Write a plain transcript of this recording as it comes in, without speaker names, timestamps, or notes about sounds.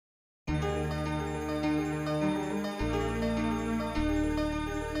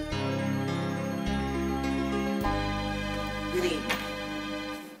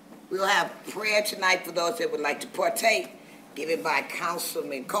We'll have prayer tonight for those that would like to partake, given by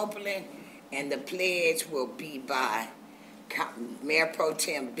Councilman Copeland, and the pledge will be by Mayor Pro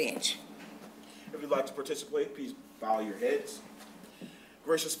Tem Bench. If you'd like to participate, please bow your heads.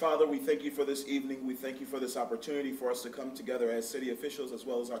 Gracious Father, we thank you for this evening. We thank you for this opportunity for us to come together as city officials as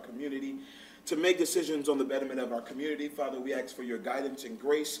well as our community to make decisions on the betterment of our community. Father, we ask for your guidance and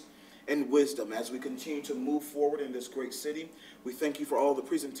grace and wisdom as we continue to move forward in this great city. We thank you for all the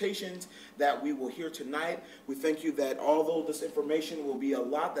presentations that we will hear tonight. We thank you that although this information will be a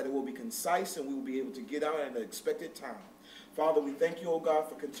lot, that it will be concise and we will be able to get out at an expected time. Father, we thank you, oh God,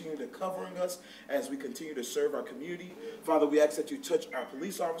 for continuing to covering us as we continue to serve our community. Father, we ask that you touch our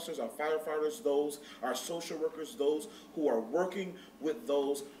police officers, our firefighters, those, our social workers, those who are working with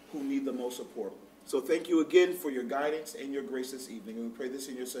those who need the most support. So thank you again for your guidance and your grace this evening. And we pray this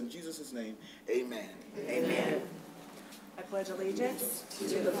in your Son, Jesus' name. Amen. Amen. I pledge allegiance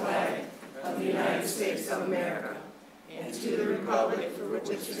to the flag of the United States of America and to the republic for which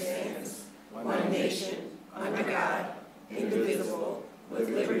it stands, one nation, under God, indivisible, with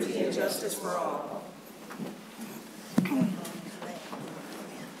liberty and justice for all.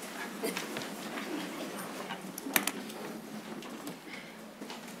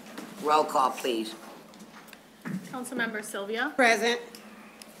 Roll call, please. Councilmember Sylvia. Present.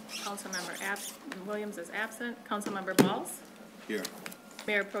 Councilmember Williams is absent. Councilmember Balls. Here.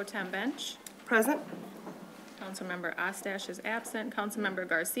 Mayor Pro Tem Bench. Present. Councilmember Ostash is absent. Councilmember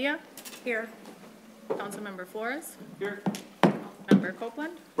Garcia. Here. Councilmember Flores. Here. Member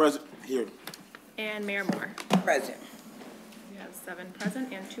Copeland. Present. Here. And Mayor Moore. Present. We have 7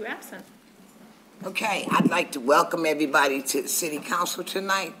 present and 2 absent. Okay, I'd like to welcome everybody to City Council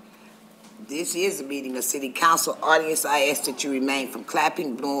tonight. This is a meeting of City Council. Audience, I ask that you remain from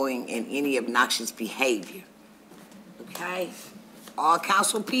clapping, blowing, and any obnoxious behavior. Okay? All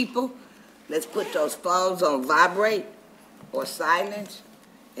council people, let's put those phones on vibrate or silent,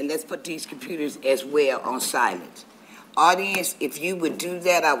 and let's put these computers as well on silent. Audience, if you would do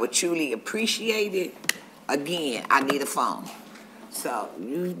that, I would truly appreciate it. Again, I need a phone. So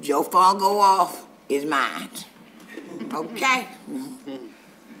your phone go off, is mine. Okay?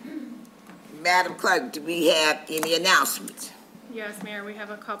 Madam Clerk, do we have any announcements? Yes, Mayor, we have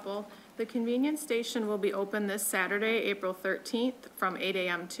a couple. The convenience station will be open this Saturday, April 13th, from 8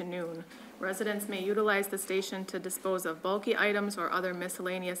 a.m. to noon. Residents may utilize the station to dispose of bulky items or other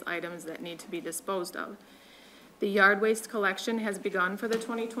miscellaneous items that need to be disposed of. The yard waste collection has begun for the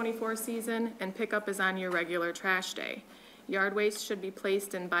 2024 season, and pickup is on your regular trash day. Yard waste should be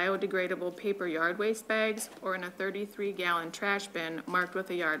placed in biodegradable paper yard waste bags or in a 33-gallon trash bin marked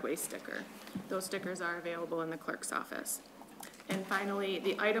with a yard waste sticker. Those stickers are available in the clerk's office. And finally,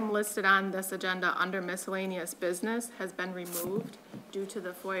 the item listed on this agenda under miscellaneous business has been removed due to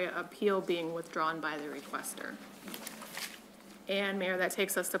the FOIA appeal being withdrawn by the requester. And Mayor, that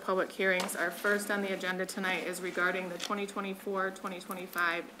takes us to public hearings. Our first on the agenda tonight is regarding the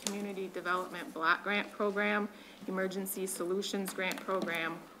 2024-2025 Community Development Block Grant Program, Emergency Solutions Grant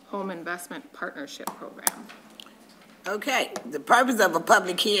Program, Home Investment Partnership Program. Okay, the purpose of a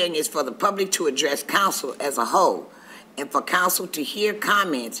public hearing is for the public to address council as a whole and for council to hear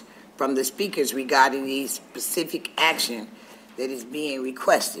comments from the speakers regarding the specific action that is being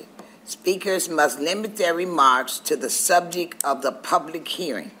requested. Speakers must limit their remarks to the subject of the public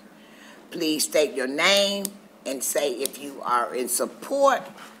hearing. Please state your name and say if you are in support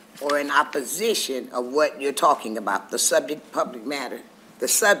or in opposition of what you're talking about, the subject, public matter, the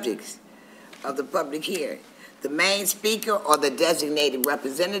subjects of the public hearing. The main speaker or the designated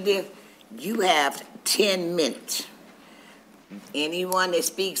representative, you have 10 minutes. Anyone that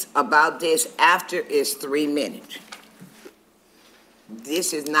speaks about this after is 3 minutes.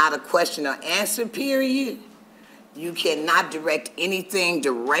 This is not a question or answer period. You cannot direct anything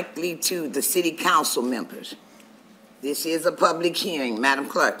directly to the city council members. This is a public hearing. Madam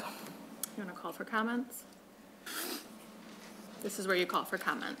Clerk. You want to call for comments? This is where you call for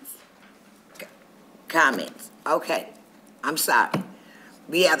comments. Comments. Okay. I'm sorry.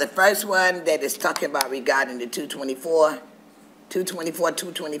 We have the first one that is talking about regarding the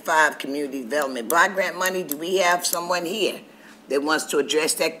 225 Community Development Block Grant money. Do we have someone here that wants to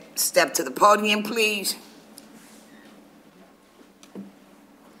address that? Step to the podium, please.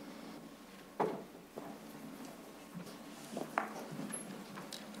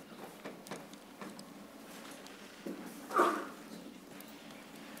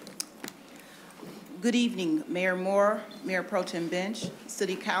 Good evening, Mayor Moore, Mayor Pro Tem Bench,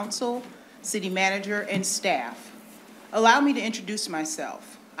 City Council, City Manager, and staff. Allow me to introduce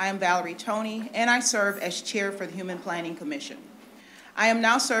myself. I am Valerie Toney, and I serve as Chair for the Human Planning Commission. I am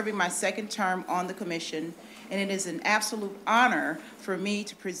now serving my second term on the commission, and it is an absolute honor for me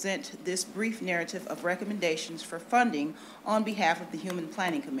to present this brief narrative of recommendations for funding on behalf of the Human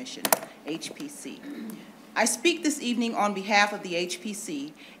Planning Commission, HPC. I speak this evening on behalf of the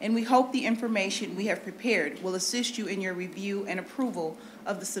HPC, and we hope the information we have prepared will assist you in your review and approval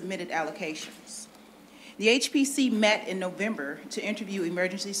of the submitted allocations. The HPC met in November to interview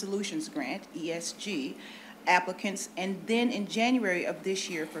Emergency Solutions Grant, ESG, applicants, and then in January of this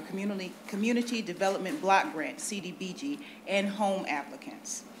year for Community Development Block Grant, CDBG, and home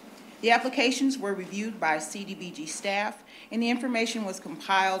applicants. The applications were reviewed by CDBG staff, and the information was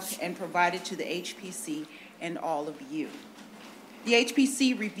compiled and provided to the HPC and all of you. The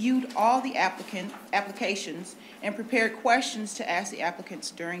HPC reviewed all the applications and prepared questions to ask the applicants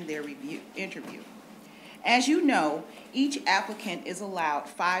during their interview. As you know, each applicant is allowed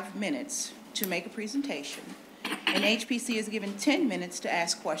 5 minutes to make a presentation, and HPC is given 10 minutes to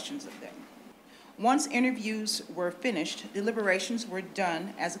ask questions of them. Once interviews were finished, deliberations were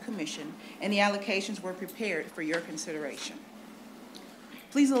done as a commission, and the allocations were prepared for your consideration.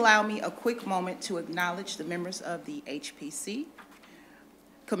 Please allow me a quick moment to acknowledge the members of the HPC.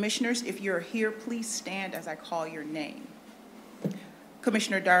 Commissioners, if you're here, please stand as I call your name.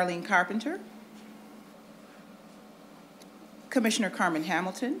 Commissioner Darlene Carpenter, Commissioner Carmen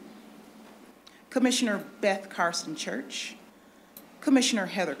Hamilton, Commissioner Beth Carson Church, Commissioner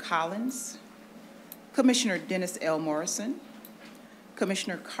Heather Collins, Commissioner Dennis L. Morrison,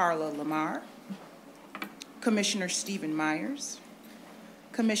 Commissioner Carla Lamar, Commissioner Stephen Myers,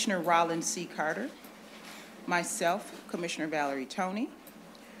 Commissioner Rollin C. Carter, myself, Commissioner Valerie Toney,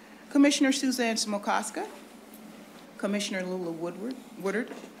 Commissioner Suzanne Smokoska, Commissioner Lula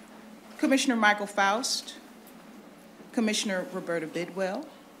Woodard, Commissioner Michael Faust, Commissioner Roberta Bidwell,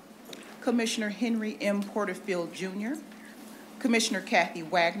 Commissioner Henry M. Porterfield, Jr., Commissioner Kathy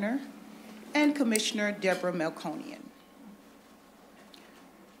Wagner, and Commissioner Deborah Melkonian.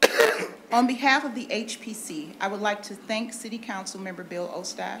 On behalf of the HPC, I would like to thank City Council Member Bill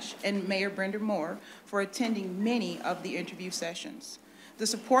Ostache and Mayor Brenda Moore for attending many of the interview sessions. The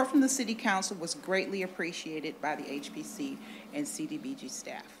support from the City Council was greatly appreciated by the HPC and CDBG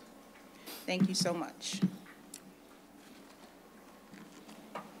staff. Thank you so much.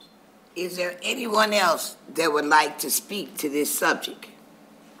 Is there anyone else that would like to speak to this subject?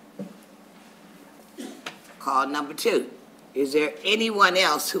 Call number 2. Is there anyone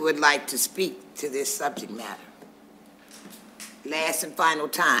else who would like to speak to this subject matter? Last and final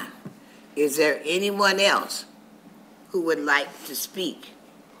time. Is there anyone else who would like to speak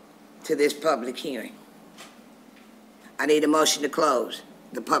to this public hearing? I need a motion to close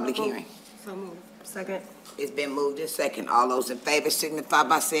the public hearing. So moved. Second. It's been moved and second. All those in favor signify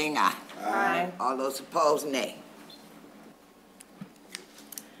by saying aye. Aye. All those opposed, nay.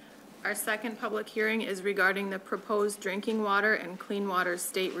 Our second public hearing is regarding the proposed drinking water and clean water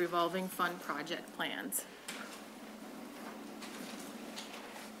state revolving fund project plans.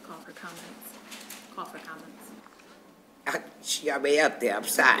 Call for comments. Call for comments. She already up there, I'm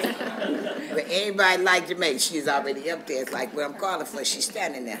sorry. But anybody like to make, she's already up there. It's like what I'm calling for, she's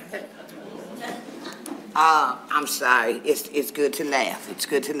standing there. I'm sorry, it's good to laugh, it's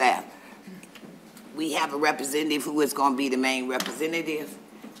good to laugh. We have a representative who is gonna be the main representative,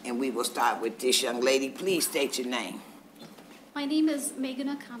 and we will start with this young lady. Please state your name. My name is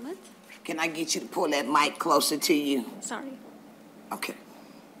Meghana Kamath. Can I get you to pull that mic closer to you? Sorry. Okay.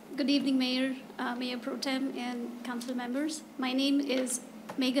 Good evening, Mayor, Mayor Pro Tem, and council members. My name is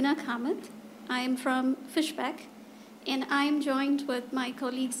Meghana Kamath. I am from Fishback, and I am joined with my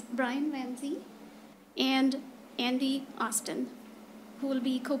colleagues Brian Ramsey and Andy Austin, who will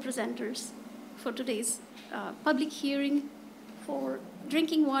be co-presenters for today's public hearing for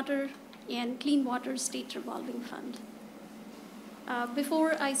drinking water and clean water state revolving fund.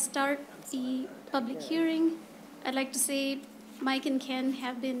 Before I start the public hearing, I'd like to say Mike and Ken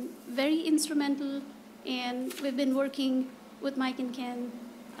have been very instrumental, and we've been working with Mike and Ken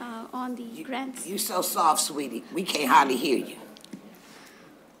on the grants. You so soft, sweetie. We can't hardly hear you.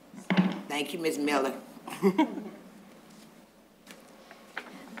 Thank you, Ms. Miller.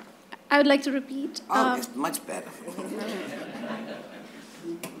 I would like to repeat. Oh, that's much better.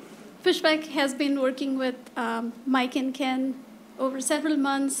 Fishback has been working with Mike and Ken over several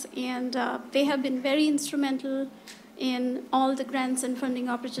months, and they have been very instrumental in all the grants and funding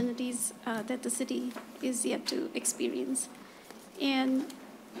opportunities that the city is yet to experience. And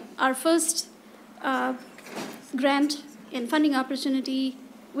our first grant and funding opportunity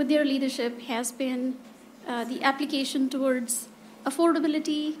with their leadership has been the application towards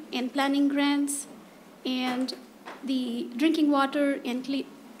affordability and planning grants, and the drinking water and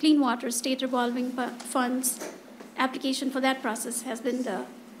clean water state revolving funds application for that process has been the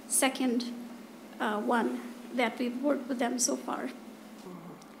second one that we've worked with them so far.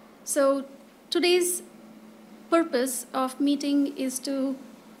 So today's purpose of meeting is to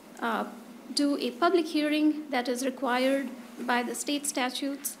do a public hearing that is required by the state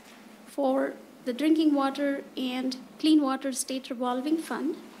statutes for the drinking water and clean water state revolving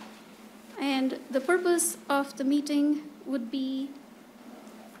fund. And the purpose of the meeting would be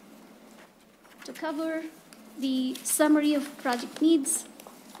to cover the summary of project needs,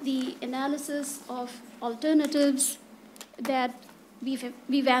 the analysis of alternatives that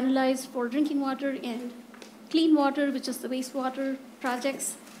we've analyzed for drinking water and clean water, which is the wastewater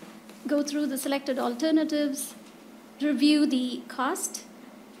projects, go through the selected alternatives, review the cost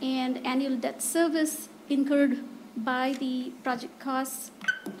and annual debt service incurred by the project costs,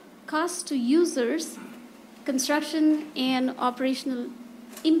 costs to users, construction and operational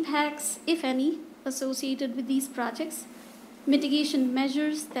impacts, if any, associated with these projects, mitigation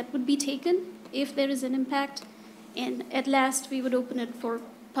measures that would be taken if there is an impact, and at last we would open it for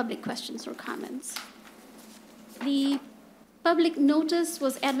public questions or comments. The public notice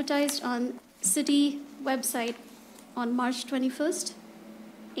was advertised on city website on March 21st,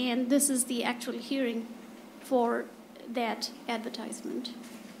 and this is the actual hearing for that advertisement.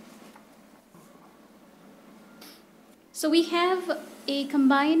 So we have a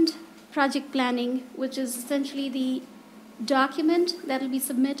combined project planning, which is essentially the document that will be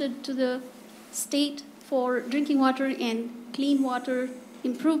submitted to the state for drinking water and clean water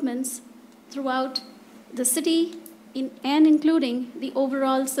improvements throughout the city and including the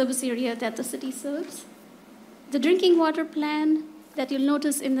overall service area that the city serves. The drinking water plan that you'll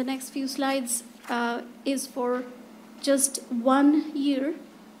notice in the next few slides is for just 1 year,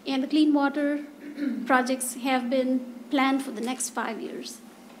 and the clean water projects have been planned for the next 5 years.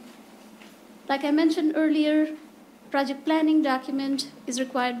 Like I mentioned earlier, project planning document is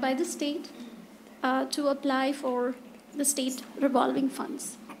required by the state to apply for the state revolving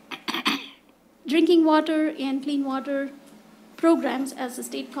funds. Drinking water and clean water programs, as the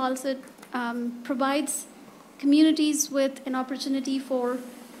state calls it, provides communities with an opportunity for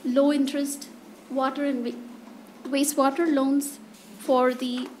low interest water and wastewater loans for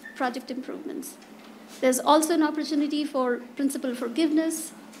the project improvements. There's also an opportunity for principal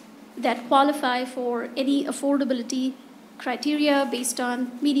forgiveness that qualify for any affordability criteria based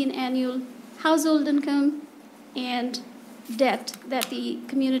on median annual household income and debt that the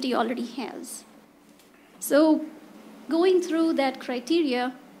community already has. So going through that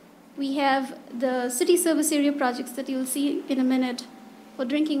criteria, we have the city service area projects that you'll see in a minute for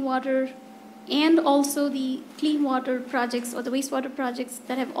drinking water, and also the clean water projects or the wastewater projects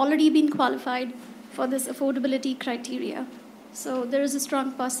that have already been qualified for this affordability criteria. So there is a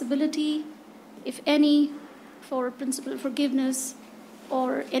strong possibility, if any, for principal forgiveness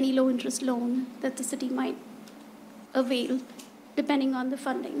or any low interest loan that the city might avail, depending on the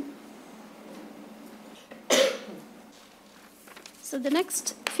funding. So the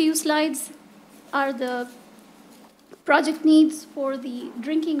next few slides are the project needs for the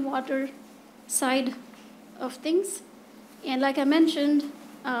drinking water side of things. And like I mentioned,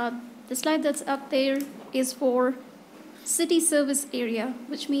 the slide that's up there is for city service area,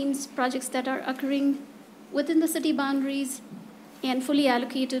 which means projects that are occurring within the city boundaries and fully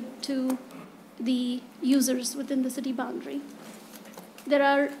allocated to the users within the city boundary. There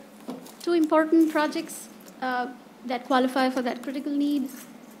are two important projects that qualify for that critical need.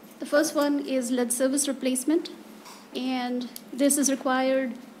 The first one is lead service replacement, and this is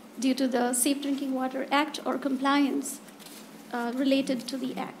required due to the Safe Drinking Water Act or compliance related to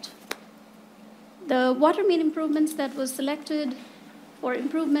the act. The water main improvements that was selected for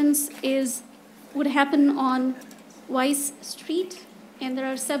improvements would happen on Weiss Street, and there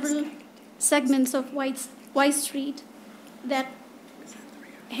are several segments of Weiss Street that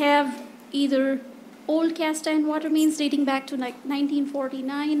have either old cast iron water mains dating back to like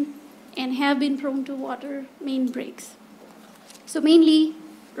 1949 and have been prone to water main breaks. So mainly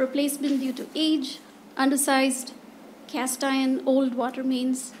replacement due to age, undersized cast iron old water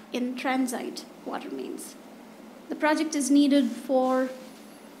mains in transite water mains. The project is needed for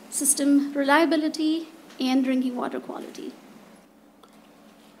system reliability and drinking water quality.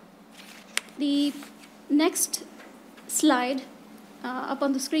 The next slide up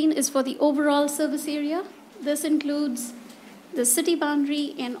on the screen is for the overall service area. This includes the city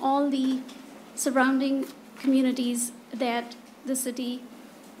boundary and all the surrounding communities that the city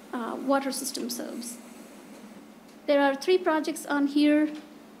water system serves. There are 3 projects on here: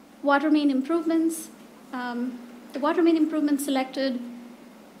 water main improvements, The water main improvement selected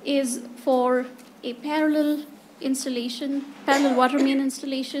is for a parallel water main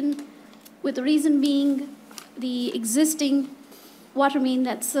installation, with the reason being the existing water main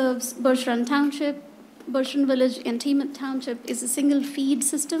that serves Birch Run Township, Birch Run Village, and Teamet Township is a single feed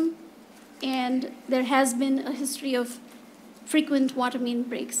system, and there has been a history of frequent water main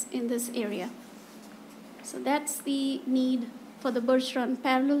breaks in this area. So that's the need for the Birch Run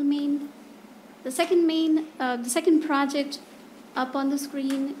parallel main. The second project up on the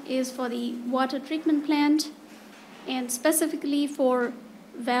screen is for the water treatment plant, and specifically for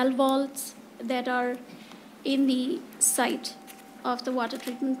valve vaults that are in the site of the water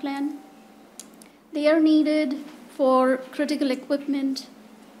treatment plant. They are needed for critical equipment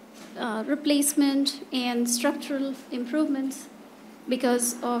replacement and structural improvements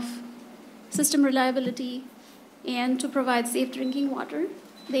because of system reliability and to provide safe drinking water.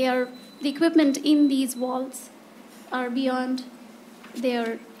 The equipment in these vaults are beyond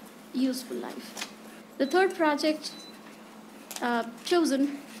their useful life. The third project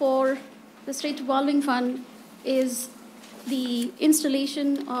chosen for the State Revolving Fund is the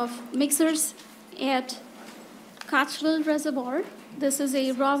installation of mixers at Kochville Reservoir. This is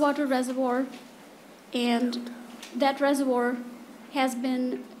a raw water reservoir, and that reservoir has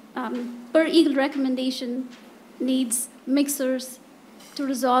been, per Eagle recommendation, needs mixers to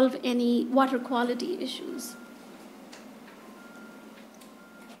resolve any water quality issues.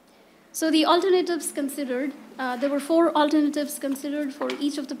 So the alternatives considered, there were 4 alternatives considered for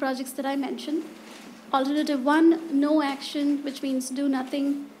each of the projects that I mentioned. Alternative 1, no action, which means do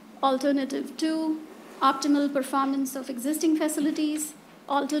nothing. Alternative 2, optimal performance of existing facilities.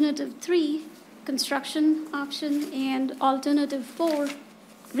 Alternative 3, construction option. And alternative 4,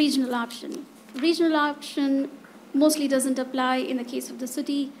 regional option. Regional option mostly doesn't apply in the case of the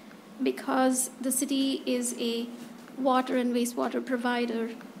city because the city is a water and wastewater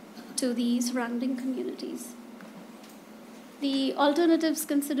provider to the surrounding communities. The alternatives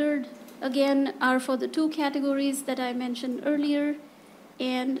considered, again, are for the 2 categories that I mentioned earlier,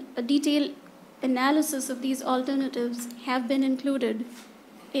 and a detailed analysis of these alternatives have been included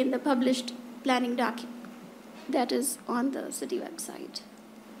in the published planning document that is on the city website.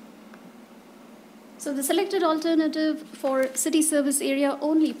 So the selected alternative for city service area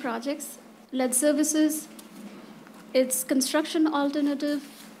only projects, lead services, its construction alternative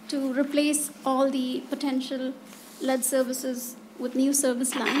to replace all the potential lead services with new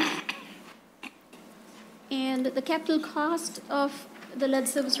service lines. And the capital cost of the lead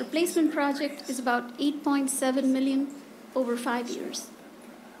service replacement project is about $8.7 million over 5 years.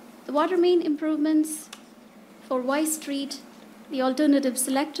 The water main improvements for Weiss Street, the alternative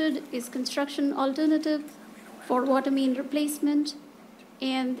selected is construction alternative for water main replacement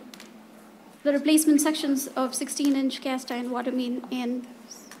and the replacement sections of 16-inch cast iron water main and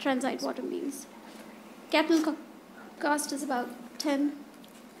transite water mains. Capital cost is about $10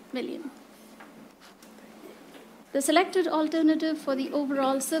 million. The selected alternative for the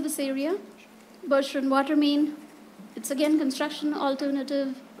overall service area, Birch Run water main, it's again construction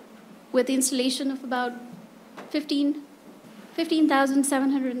alternative with installation of about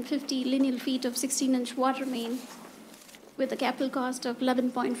 15,750 lineal feet of 16-inch water main with a capital cost of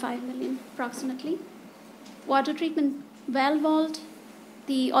 $11.5 million approximately. Water treatment valve vault,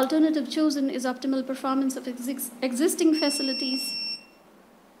 the alternative chosen is optimal performance of existing facilities,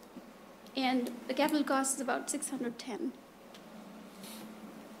 and the capital cost is about $610.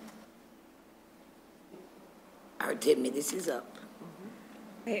 Our 10 minutes is up.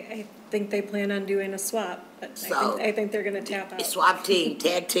 I think they plan on doing a swap, but So- I think they're gonna tap out. Swap team,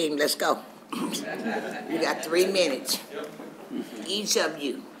 tag team, let's go. You got 3 minutes. Each of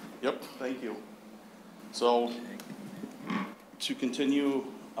you. Yep, thank you. So, to continue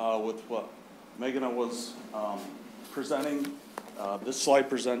with what Megan was presenting, this slide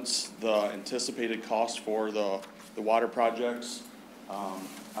presents the anticipated cost for the water projects.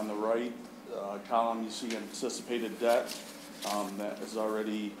 On the right column, you see anticipated debt that has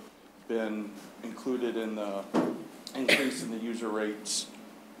already been included in the increase in the user rates.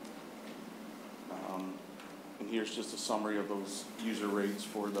 And here's just a summary of those user rates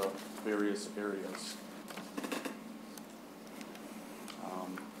for the various areas.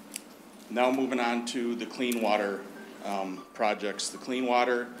 Now moving on to the clean water projects. The clean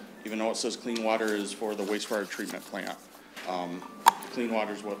water, even though it says clean water, is for the wastewater treatment plant. Clean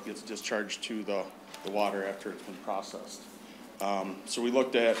water is what gets discharged to the water after it's been processed. So we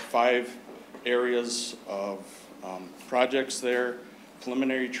looked at 5 areas of projects there: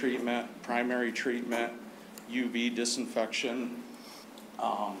 preliminary treatment, primary treatment, UV disinfection,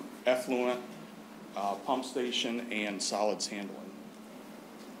 effluent pump station, and solids handling.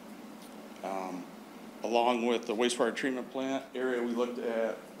 Along with the wastewater treatment plant area, we looked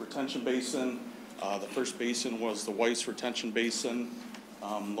at retention basin. The first basin was the Weiss Retention Basin,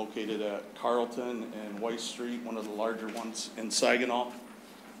 located at Carlton and Weiss Street, one of the larger ones in Saginaw.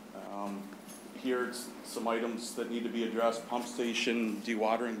 Here's some items that need to be addressed: pump station,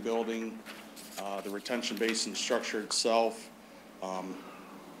 dewatering building, the retention basin structure itself,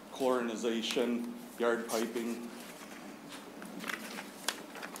 chlorinization, yard piping.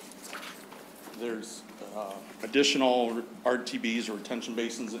 There's additional RTBs, or retention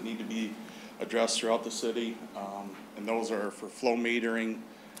basins, that need to be addressed throughout the city, and those are for flow metering,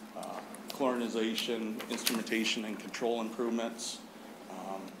 chlorinization, instrumentation, and control improvements.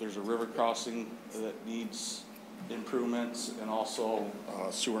 There's a river crossing that needs improvements, and also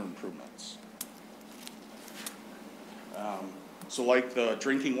sewer improvements. So like the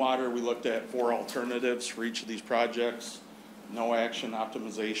drinking water, we looked at 4 alternatives for each of these projects: no action,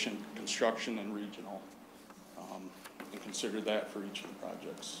 optimization, construction, and regional, and considered that for each of the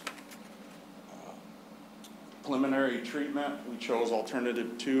projects. Preliminary treatment, we chose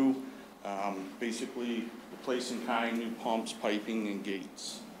alternative 2, basically replace in kind, new pumps, piping, and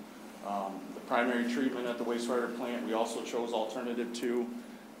gates. The primary treatment at the wastewater plant, we also chose alternative 2,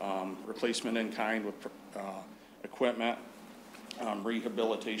 replacement in kind with equipment,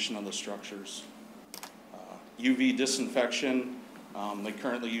 rehabilitation of the structures. UV disinfection, they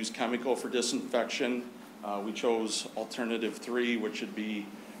currently use chemical for disinfection. We chose alternative 3, which would be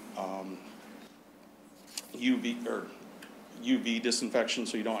UV disinfection,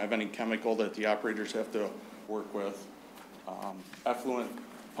 so you don't have any chemical that the operators have to work with. Effluent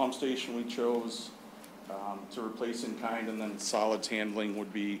pump station we chose to replace in kind, and then solids handling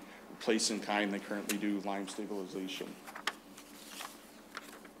would be replace in kind. They currently do lime stabilization.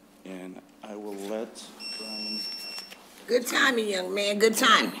 And I will let Brian. Good timing, young man, good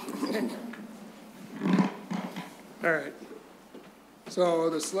timing. All right. So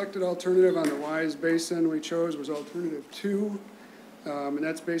the selected alternative on the Wise Basin we chose was alternative 2. And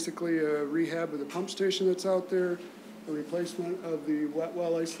that's basically a rehab of the pump station that's out there, a replacement of the wet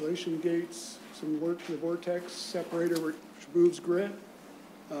well isolation gates, some work to the vortex separator which moves grit,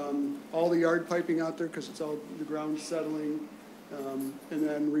 all the yard piping out there because it's all the ground settling, and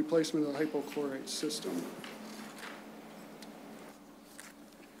then replacement of the hypochlorite system.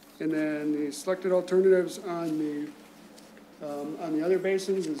 And then the selected alternatives on the other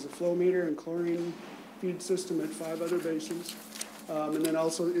basins is the flow meter and chlorine feed system at 5 other basins, and then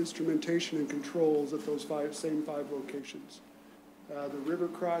also instrumentation and controls at those same 5 locations. The river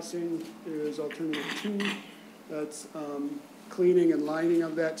crossing is alternative 2. That's cleaning and lining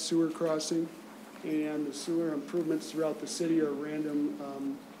of that sewer crossing, and the sewer improvements throughout the city are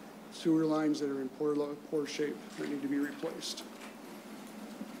random sewer lines that are in poor shape that need to be replaced.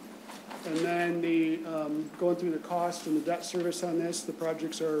 And then going through the cost and the debt service on this, the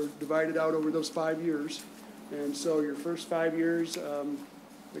projects are divided out over those 5 years. And so your first 5 years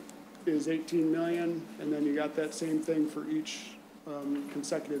is $18 million, and then you got that same thing for each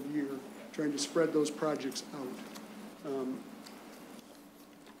consecutive year, trying to spread those projects out.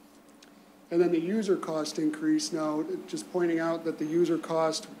 And then the user cost increase. Now, just pointing out that the user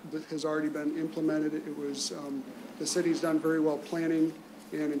cost has already been implemented. It was the city's done very well planning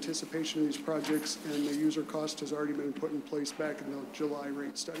in anticipation of these projects, and the user cost has already been put in place back in the July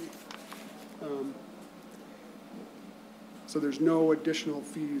rate study. So there's no additional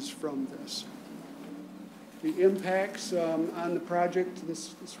fees from this. The impacts on the project, the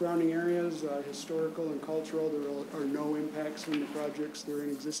surrounding areas, historical and cultural, there are no impacts from the projects. They're in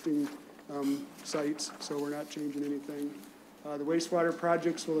existing sites, so we're not changing anything. The wastewater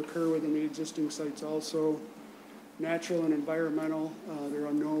projects will occur within the existing sites also. Natural and environmental, there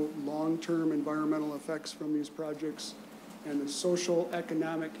are no long-term environmental effects from these projects. And the social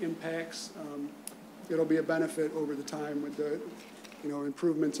economic impacts, it'll be a benefit over the time with the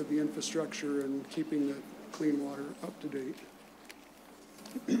improvements of the infrastructure and keeping the clean water up to date.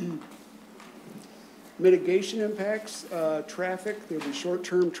 Mitigation impacts, traffic, there'll be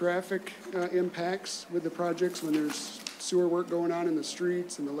short-term traffic impacts with the projects when there's sewer work going on in the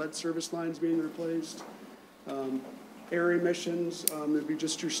streets and the lead service lines being replaced. Air emissions, there'd be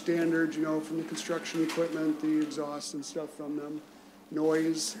just your standard, from the construction equipment, the exhaust and stuff from them.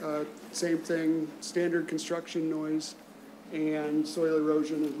 Noise, same thing, standard construction noise. And soil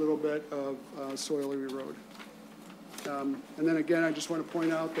erosion, a little bit of soil erode. And then again, I just want to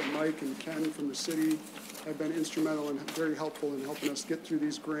point out that Mike and Ken from the city have been instrumental and very helpful in helping us get through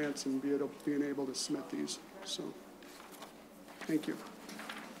these grants and being able to submit these. So, thank you.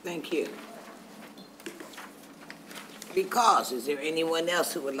 Thank you. Because, is there anyone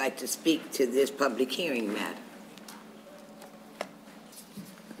else who would like to speak to this public hearing matter?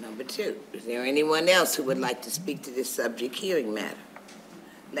 Number 2, is there anyone else who would like to speak to this subject hearing matter?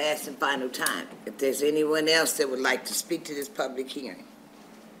 Last and final time, if there's anyone else that would like to speak to this public hearing,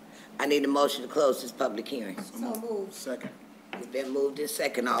 I need a motion to close this public hearing. So moved. Second. It's been moved in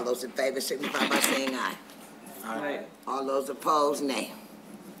second. All those in favor signify by saying aye. Aye. All those opposed, nay.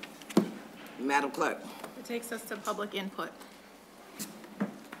 Madam Clerk. It takes us to public input.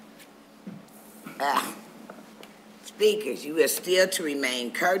 Speakers, you are still to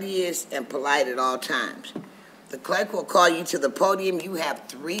remain courteous and polite at all times. The clerk will call you to the podium. You have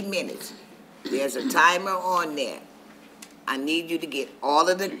 3 minutes. There's a timer on there. I need you to get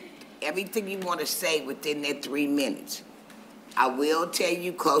everything you want to say within that 3 minutes. I will tell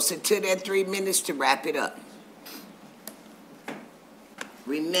you closer to that 3 minutes to wrap it up.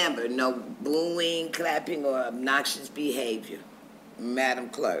 Remember, no booing, clapping, or obnoxious behavior. Madam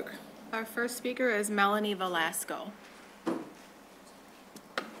Clerk. Our first speaker is Melanie Velasco.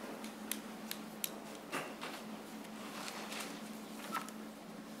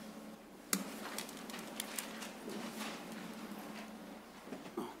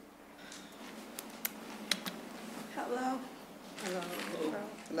 Hello. Hello,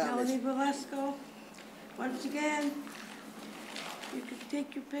 Melanie Velasco. Once again, you can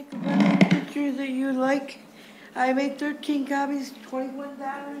take your pick of any picture that you like. I made 13 copies,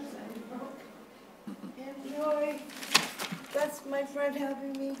 $21. Enjoy. That's my friend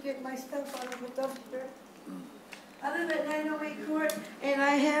helping me get my stuff out of the dumpster. Other than 908 court, and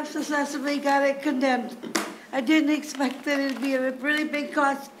I have successfully got it condemned. I didn't expect that it'd be a really big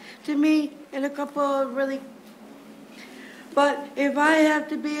cost to me and a couple of really. But if I have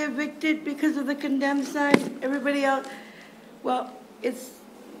to be evicted because of the condemned sign, everybody else, well, it's,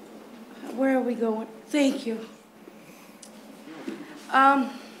 where are we going? Thank you.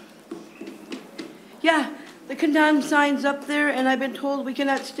 Yeah, the condemned sign's up there, and I've been told we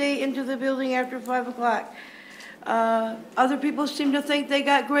cannot stay into the building after 5 o'clock. Other people seem to think they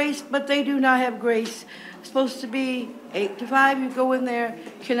got grace, but they do not have grace. It's supposed to be 8 to 5, you go in there,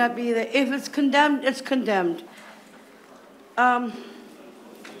 cannot be there. If it's condemned, it's condemned. I'm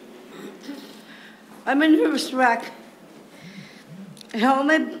a nervous wreck.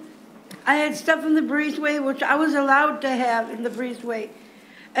 Helmet, I had stuff in the breezeway, which I was allowed to have in the breezeway.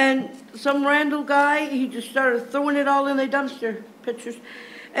 And some Randall guy, he just started throwing it all in the dumpster, pictures.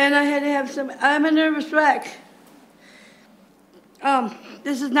 And I had to have some, I'm a nervous wreck.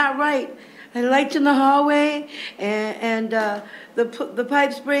 This is not right. And lights in the hallway, and the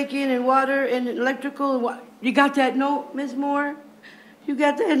pipes breaking, and water, and electrical. You got that note, Ms. Moore? You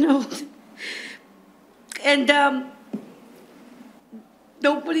got that note? And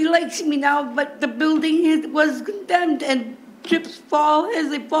nobody likes me now, but the building was condemned, and chips fall. As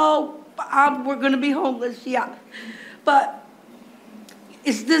they fall, we're going to be homeless, yeah. But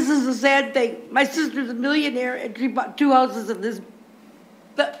this is a sad thing. My sister's a millionaire, and she bought 2 houses in this.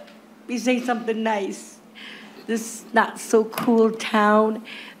 But me say something nice. This not so cool town.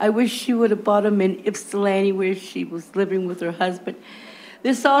 I wish she would have bought them in Ypsilanti, where she was living with her husband.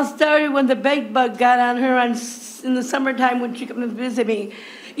 This all started when the bed bug got on her in the summertime when she came to visit me.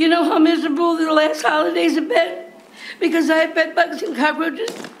 You know how miserable the last holidays have been? Because I have bed bugs and cockroaches.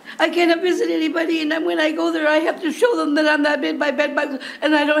 I cannot visit anybody, and then when I go there, I have to show them that I'm not bitten by bed bugs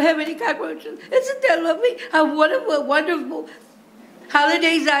and I don't have any cockroaches. Isn't that lovely? How wonderful, wonderful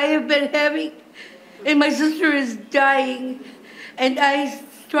holidays I have been having. And my sister is dying, and I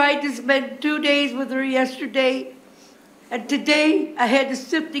tried to spend 2 days with her yesterday, and today I had to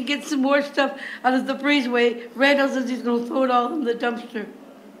sift and get some more stuff out of the breezeway. Randall says he's going to throw it all in the dumpster.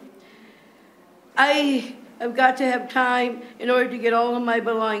 I have got to have time in order to get all of my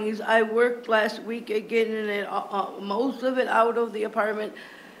belongings. I worked last week at getting it, most of it out of the apartment.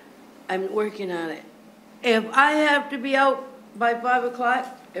 I'm working on it. If I have to be out by 5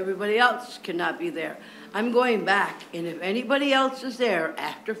 o'clock, everybody else cannot be there. I'm going back, and if anybody else is there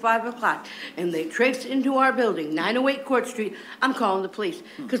after 5 o'clock and they traipse into our building, 908 Court Street, I'm calling the police.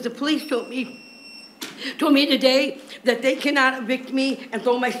 Because the police told me today that they cannot evict me and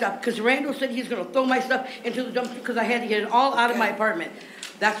throw my stuff. Because Randall said he's going to throw my stuff into the dumpster because I had to get it all out of my apartment.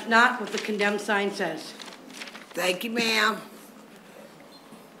 That's not what the condemned sign says. Thank you, ma'am.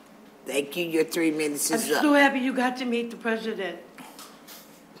 Thank you. Your 3 minutes is I'm up. so happy you got to meet the president.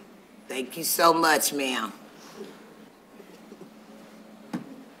 Thank you so much, ma'am.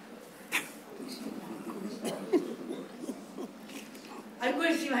 I'm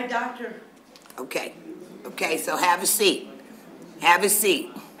going to see my doctor. Okay. Okay, so have a seat. Have a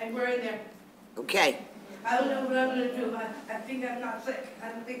seat. I'm right there. Okay. I don't know what I'm gonna do. I think I'm not sick. I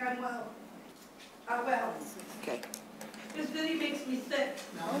don't think I'm well. Well, Okay. this city makes me sick.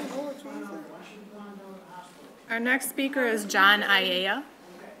 Our next speaker is John Iea.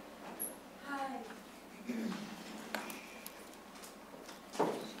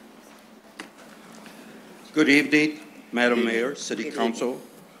 Good evening, Madam Mayor, City Council,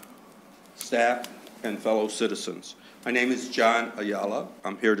 staff, and fellow citizens. My name is John Ayala.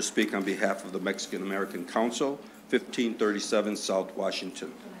 I'm here to speak on behalf of the Mexican American Council, 1537 South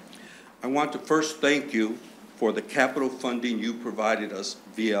Washington. I want to first thank you for the capital funding you provided us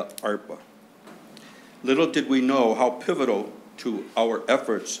via ARPA. Little did we know how pivotal to our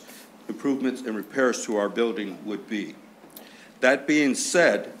efforts, improvements and repairs to our building would be. That being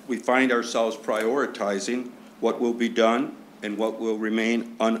said, we find ourselves prioritizing what will be done and what will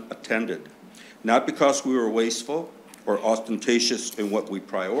remain unattended. Not because we were wasteful or ostentatious in what we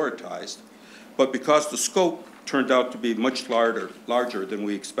prioritized, but because the scope turned out to be much larger than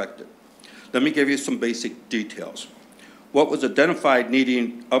we expected. Let me give you some basic details. What was identified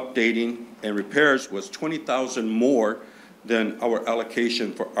needing updating and repairs was $20,000 more than our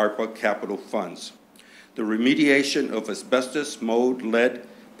allocation for ARPA capital funds. The remediation of asbestos, mold, lead,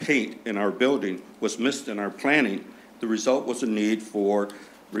 paint in our building was missed in our planning. The result was a need for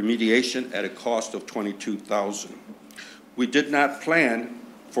remediation at a cost of $22,000. We did not plan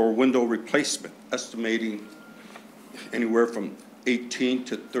for window replacement, estimating anywhere from $18,000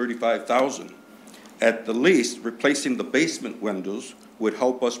 to $35,000. At the least, replacing the basement windows would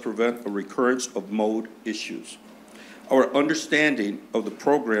help us prevent a recurrence of mold issues. Our understanding of the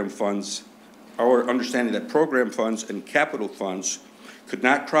program funds, our understanding that program funds and capital funds could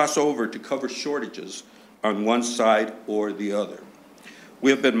not cross over to cover shortages on one side or the other. We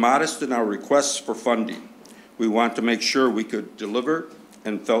have been modest in our requests for funding. We want to make sure we could deliver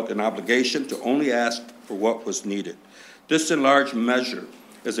and felt an obligation to only ask for what was needed. This in large measure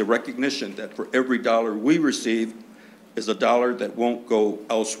is a recognition that for every dollar we receive is a dollar that won't go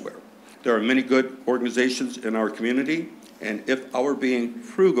elsewhere. There are many good organizations in our community, and if our being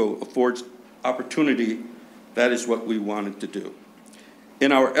frugal affords opportunity, that is what we wanted to do.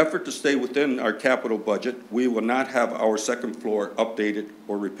 In our effort to stay within our capital budget, we will not have our second floor updated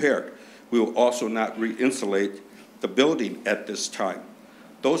or repaired. We will also not re-insulate the building at this time.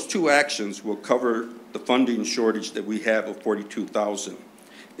 Those two actions will cover the funding shortage that we have of $42,000.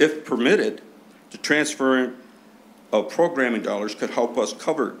 If permitted, the transfer of programming dollars could help us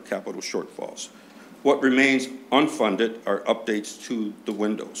cover capital shortfalls. What remains unfunded are updates to the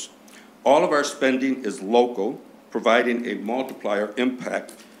windows. All of our spending is local, providing a multiplier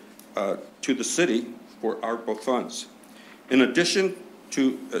impact to the city for ARPA funds. In addition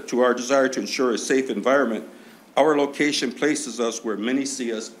to our desire to ensure a safe environment, our location places us where many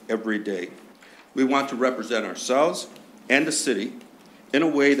see us every day. We want to represent ourselves and the city in a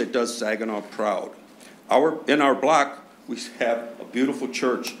way that does Saginaw proud. In our block, we have a beautiful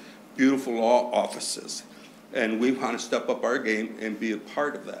church, beautiful law offices, and we want to step up our game and be a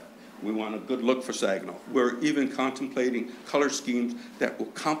part of that. We want a good look for Saginaw. We're even contemplating color schemes that will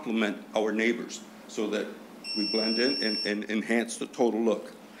complement our neighbors so that we blend in and enhance the total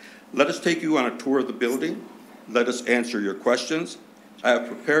look. Let us take you on a tour of the building. Let us answer your questions. I have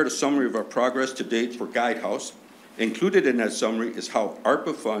prepared a summary of our progress to date for Guidehouse. Included in that summary is how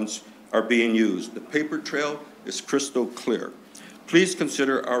ARPA funds are being used. The paper trail is crystal clear. Please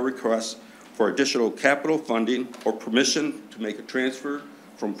consider our request for additional capital funding or permission to make a transfer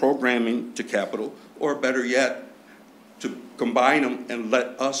from programming to capital, or better yet, to combine them and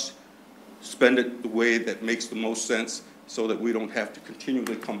let us spend it the way that makes the most sense so that we don't have to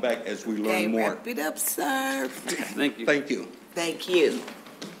continually come back as we learn more. Wrap it up, sir. Thank you. Thank you. Thank you.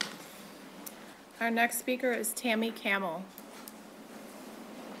 Our next speaker is Tammy Camel.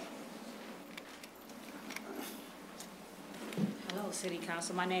 Hello, City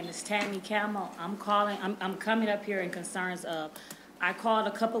Council. My name is Tammy Camel. I'm coming up here in concerns of, I called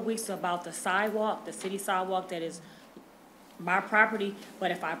a couple weeks about the sidewalk, the city sidewalk that is my property,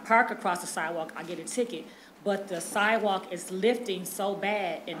 but if I park across the sidewalk, I get a ticket. But the sidewalk is lifting so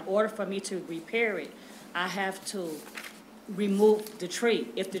bad, in order for me to repair it, I have to remove the tree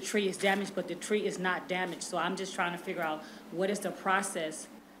if the tree is damaged, but the tree is not damaged. So I'm just trying to figure out what is the process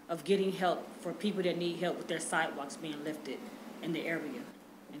of getting help for people that need help with their sidewalks being lifted in the area,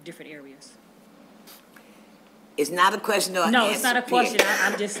 in different areas. It's not a question or an No, answer. it's not a question.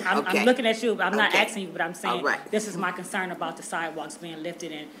 I'm Okay. looking at you. I'm not Okay. asking you, but I'm saying All right. this is my concern about the sidewalks being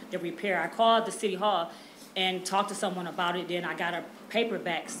lifted and the repair. I called the city hall and talked to someone about it. Then I got a paper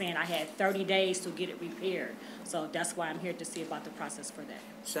back saying I had 30 days to get it repaired. So that's why I'm here to see about the process for that.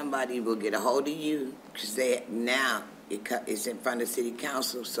 Somebody will get a hold of you, because it's in front of city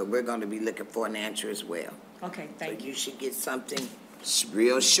council, so we're going to be looking for an answer as well. Okay, thank So you. you should get something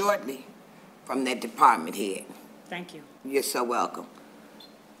real shortly from that department head. Thank you. You're so welcome.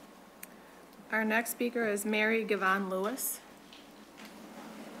 Our next speaker is Mary Gavon Lewis.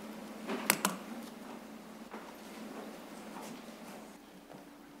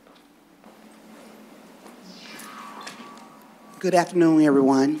 Good afternoon,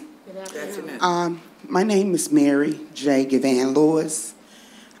 everyone. Good afternoon. My name is Mary J. Gavon Lewis.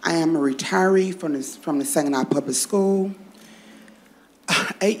 I am a retiree from the Saginaw Public School.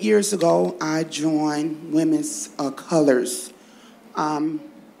 8 years ago, I joined Women's Colors.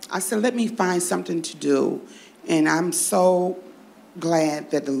 I said, let me find something to do, and I'm so glad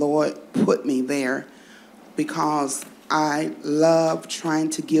that the Lord put me there, because I love trying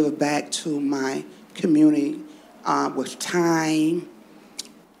to give back to my community with time,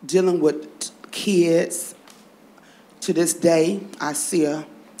 dealing with kids. To this day, I see an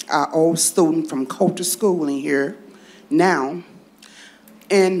old student from Coulter School in here now.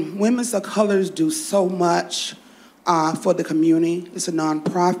 And Women's of Colors do so much for the community. It's a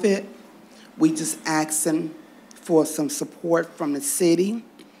nonprofit. We just asking for some support from the city.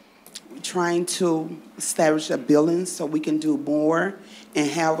 We're trying to establish a building so we can do more and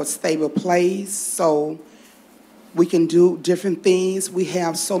have a stable place so we can do different things. We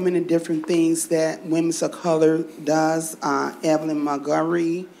have so many different things that Women's of Color does. Evelyn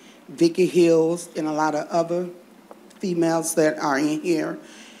Montgomery, Vicky Hills, and a lot of other females that are in here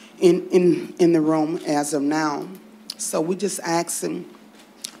in the room as of now. So we just asking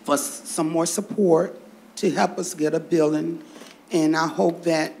for some more support to help us get a building. And I hope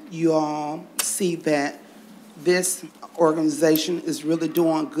that you all see that this organization is really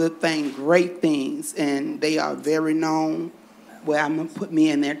doing good things, great things, and they are very known. Well, I'm going to put me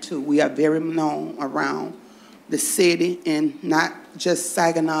in there too. We are very known around the city and not just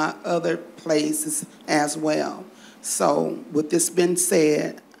Saginaw, other places as well. So with this being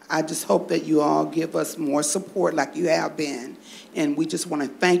said, I just hope that you all give us more support like you have been. And we just want to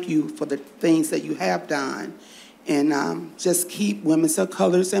thank you for the things that you have done. And just keep Women's of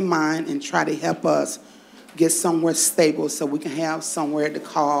Colors in mind and try to help us get somewhere stable so we can have somewhere to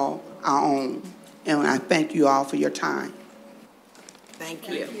call our own. And I thank you all for your time. Thank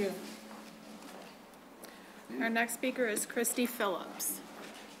you. Thank you. Our next speaker is Christy Phillips.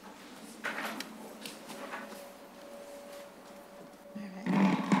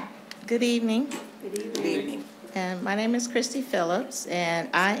 Good evening. Good evening. And my name is Christy Phillips, and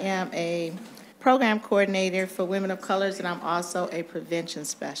I am a program coordinator for Women of Colors, and I'm also a prevention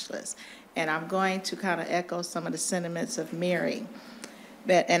specialist. And I'm going to kind of echo some of the sentiments of Mary.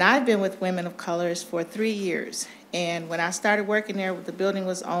 And I've been with Women of Colors for 3 years. And when I started working there, the building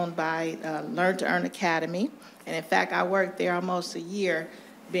was owned by Learn to Earn Academy. And in fact, I worked there almost a year,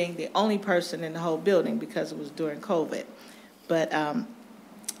 being the only person in the whole building because it was during COVID. But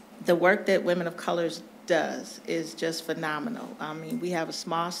the work that Women of Colors does is just phenomenal. I mean, we have a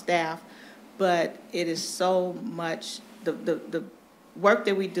small staff, but it is so much, the work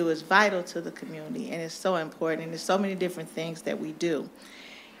that we do is vital to the community, and it's so important, and there's so many different things that we do.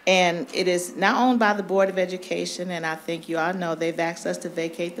 And it is now owned by the Board of Education, and I think you all know they've asked us to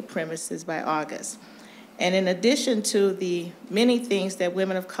vacate the premises by August. And in addition to the many things that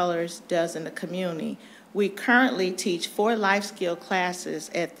Women of Colors does in the community, we currently teach 4 life skill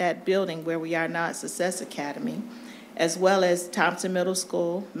classes at that building where we are now at Success Academy, as well as Thompson Middle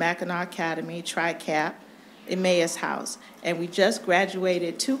School, Mackinac Academy, TriCap, Emmaus House. And we just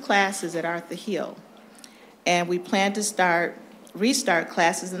graduated 2 classes at Arthur Hill. And we plan to restart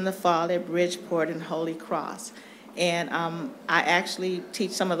classes in the fall at Bridgeport and Holy Cross. And I actually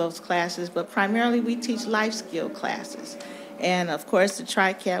teach some of those classes, but primarily we teach life skill classes. And of course, the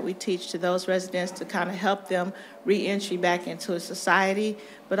TriCat, we teach to those residents to kind of help them re-entry back into society,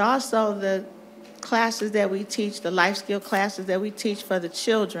 but also the classes that we teach, the life skill classes that we teach for the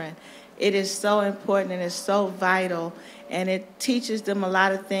children. It is so important and it's so vital, and it teaches them a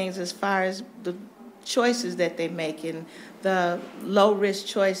lot of things as far as the choices that they make and the low-risk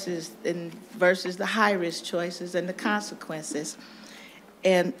choices versus the high-risk choices and the consequences.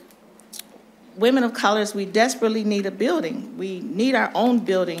 And Women of Colors, we desperately need a building. We need our own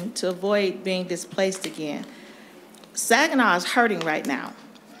building to avoid being displaced again. Saginaw is hurting right now,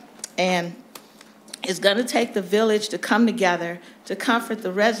 and it's going to take the village to come together to comfort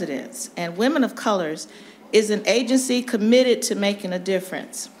the residents. And Women of Colors is an agency committed to making a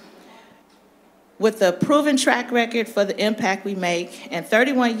difference. With a proven track record for the impact we make and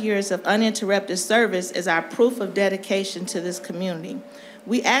 31 years of uninterrupted service as our proof of dedication to this community,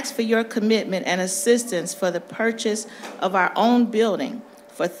 we ask for your commitment and assistance for the purchase of our own building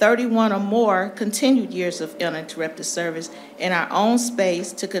for 31 or more continued years of uninterrupted service in our own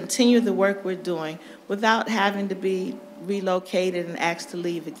space to continue the work we're doing without having to be relocated and asked to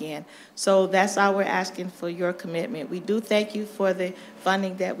leave again. So that's why we're asking for your commitment. We do thank you for the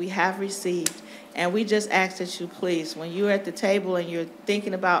funding that we have received, and we just ask that you please, when you're at the table and you're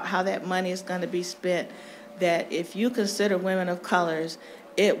thinking about how that money is going to be spent, that if you consider women of colors,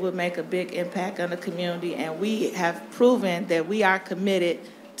 it would make a big impact on the community, and we have proven that we are committed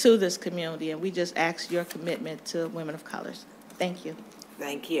to this community, and we just ask your commitment to women of colors. Thank you.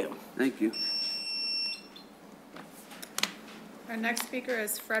 Thank you. Thank you. Our next speaker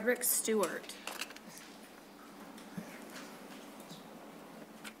is Frederick Stewart.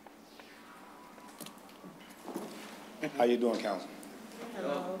 How you doing, Council?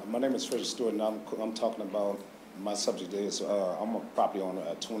 Hello. My name is Frederick Stewart, and I'm talking about my subject is I'm a property owner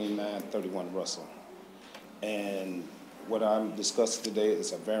at 2931 Russell, and what I'm discussing today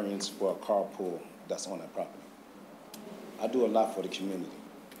is a variance for a carpool that's on that property. I do a lot for the community,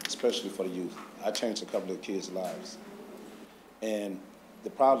 especially for the youth. I changed a couple of kids' lives. And the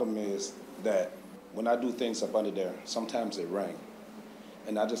problem is that when I do things up under there, sometimes it rains.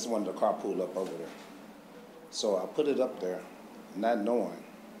 And I just wanted a carpool up over there. So I put it up there, not knowing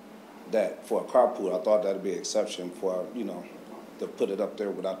that for a carpool, I thought that'd be an exception for, you know, to put it up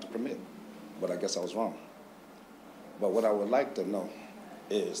there without the permit. But I guess I was wrong. But what I would like to know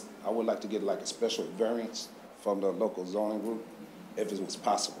is, I would like to get like a special variance from the local zoning group, if it was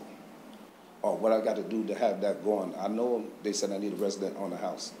possible. Or what I got to do to have that going. I know they said I need a resident on the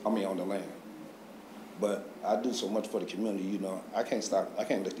house, on the land. But I do so much for the community, you know, I can't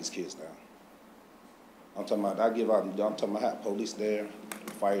let these kids down. I'm talking about, I had police there,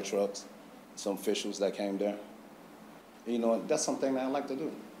 fire trucks, some officials that came there. And, you know, that's something that I like to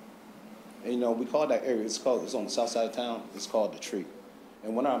do. And, you know, we call that area, it's on the south side of town, it's called the Tree.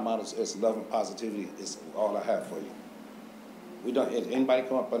 And one of our mottos is love and positivity is all I have for you. If anybody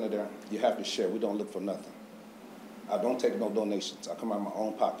come up under there, you have to share. We don't look for nothing. I don't take no donations. I come out of my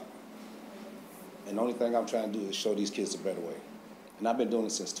own pocket. And the only thing I'm trying to do is show these kids a better way. And I've been doing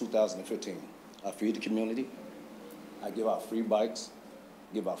it since 2015. I feed the community. I give out free bikes,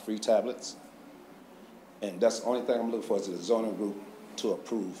 give out free tablets. And that's the only thing I'm looking for is the zoning group to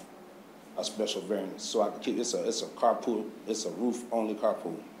approve a special variance. So I can keep, it's a carpool, it's a roof-only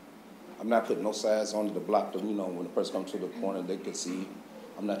carpool. I'm not putting no sides on it to block them, you know, when the person comes to the corner, they can see.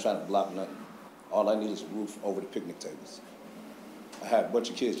 I'm not trying to block nothing. All I need is a roof over the picnic tables. I have a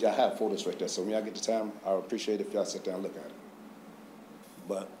bunch of kids, y'all have photos right there, so when y'all get the time, I would appreciate it if y'all sit down and look at it.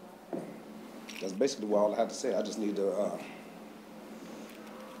 But that's basically what all I have to say. I just need the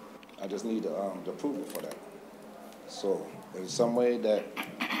approval for that. So there's some way that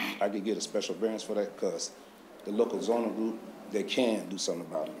I could get a special variance for that, because the local zoning group, they can do something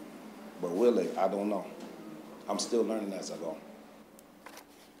about it. But will they? I don't know. I'm still learning as I go.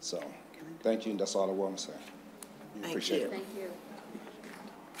 So, thank you, and that's all I want to say. Appreciate it. Thank you.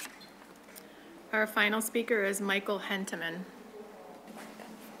 Our final speaker is Michael Henteman.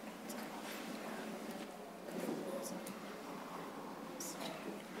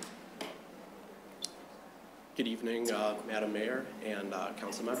 Good evening, Madam Mayor and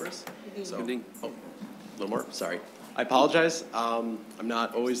council members. Good evening. Oh, a little more, sorry. I apologize. I'm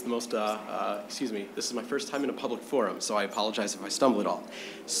not always the most, excuse me, this is my first time in a public forum, so I apologize if I stumble at all.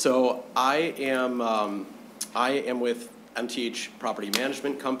 So I am with MTH Property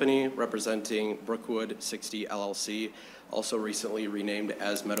Management Company, representing Brookwood 60 LLC, also recently renamed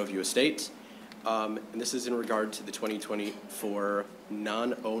as Meadowview Estates. And this is in regard to the 2024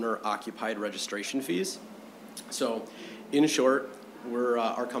 non-owner occupied registration fees. So in short,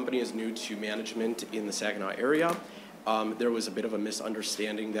 our company is new to management in the Saginaw area. There was a bit of a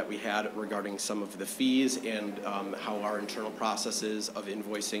misunderstanding that we had regarding some of the fees and how our internal processes of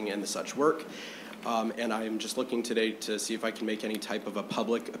invoicing and the such work. And I am just looking today to see if I can make any type of a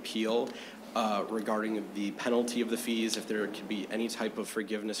public appeal regarding the penalty of the fees, if there could be any type of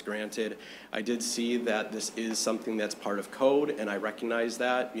forgiveness granted. I did see that this is something that's part of code, and I recognize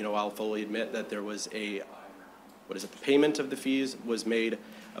that. You know, I'll fully admit that there was a the payment of the fees was made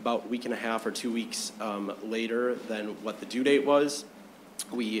about a week and a half or 2 weeks later than what the due date was.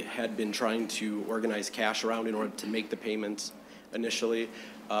 We had been trying to organize cash around in order to make the payments initially.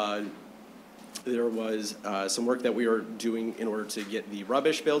 There was some work that we were doing in order to get the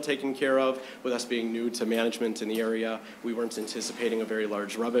rubbish bill taken care of. With us being new to management in the area, we weren't anticipating a very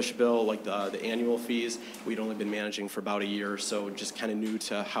large rubbish bill like the annual fees. We'd only been managing for about a year, so just kind of new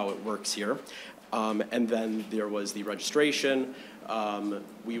to how it works here. And then there was the registration.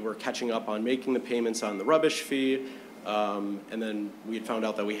 We were catching up on making the payments on the rubbish fee. And then we had found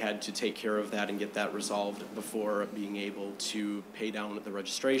out that we had to take care of that and get that resolved before being able to pay down the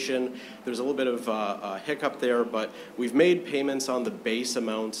registration. There's a little bit of a hiccup there, but we've made payments on the base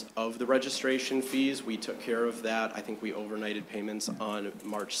amount of the registration fees. We took care of that. I think we overnighted payments on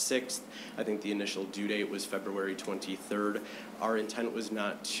March 6th. I think the initial due date was February 23rd. Our intent was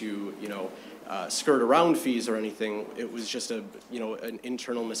not to, skirt around fees or anything. It was just an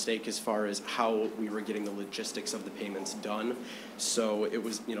internal mistake as far as how we were getting the logistics of the payments done. So it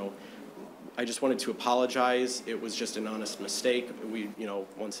was, I just wanted to apologize. It was just an honest mistake. We,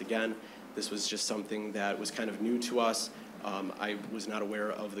 once again, this was just something that was kind of new to us. I was not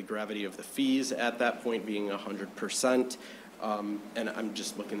aware of the gravity of the fees at that point being 100%. And I'm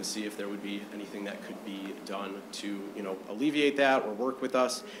just looking to see if there would be anything that could be done to, alleviate that or work with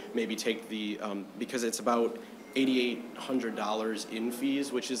us. Maybe take the, because it's about $8,800 in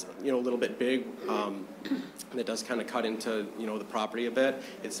fees, which is, a little bit big. And it does kind of cut into, the property a bit.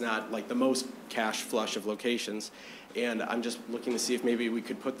 It's not like the most cash flush of locations. And I'm just looking to see if maybe we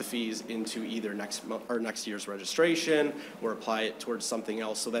could put the fees into either next year's registration or apply it towards something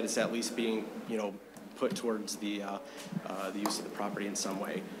else so that it's at least being, put towards the use of the property in some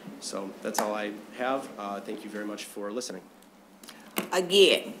way. So that's all I have. Thank you very much for listening.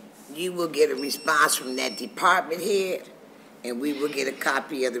 Again, you will get a response from that department head, and we will get a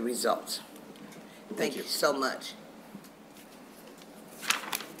copy of the results. Thank you so much.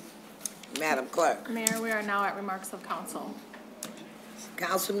 Madam Clerk. Mayor, we are now at remarks of council.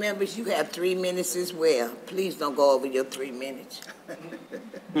 Council members, you have 3 minutes as well. Please don't go over your 3 minutes.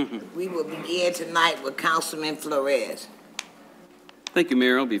 We will begin tonight with Councilman Flores. Thank you,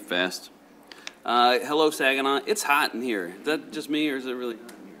 Mayor. I'll be fast. Hello, Saginaw. It's hot in here. Is that just me, or is it really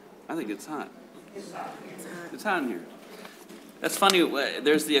hot in here? I think it's hot. It's hot in here. That's funny.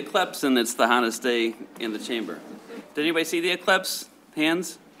 There's the eclipse, and it's the hottest day in the chamber. Did anybody see the eclipse?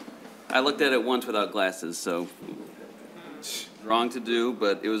 Hands? I looked at it once without glasses, so wrong to do,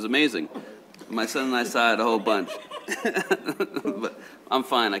 but it was amazing. My son and I saw it a whole bunch. But I'm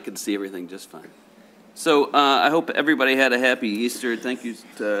fine. I could see everything just fine. So I hope everybody had a happy Easter. Thank you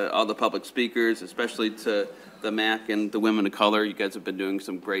to all the public speakers, especially to the MAC and the Women of Color. You guys have been doing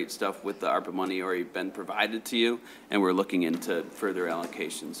some great stuff with the ARPA money already been provided to you, and we're looking into further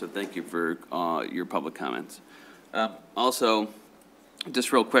allocations. So thank you for your public comments. Also,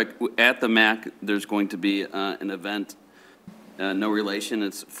 just real quick, at the MAC, there's going to be an event, no relation.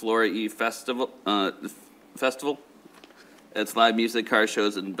 It's Flora E Festival. It's live music, car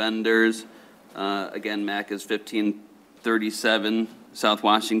shows, and vendors. Again, MAC is 1537 South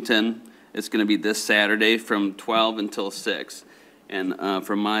Washington. It's going to be this Saturday from 12 until 6. And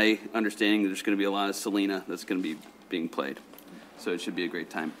from my understanding, there's going to be a lot of Selena that's going to be being played. So it should be a great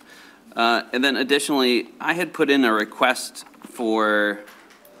time. And then additionally, I had put in a request for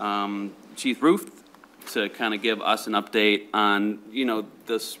Chief Ruth to kind of give us an update on,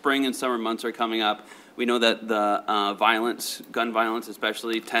 the spring and summer months are coming up. We know that the gun violence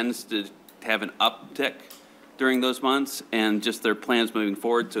especially, tends to have an uptick during those months and just their plans moving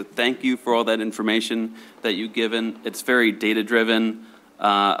forward. So thank you for all that information that you've given. It's very data-driven.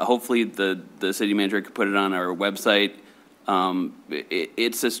 Hopefully the city manager could put it on our website.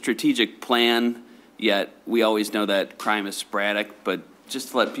 It's a strategic plan, yet we always know that crime is sporadic, but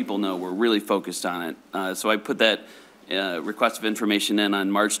just to let people know, we're really focused on it. So I put that request of information in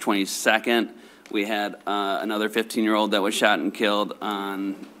on March 22nd. We had another 15-year-old that was shot and killed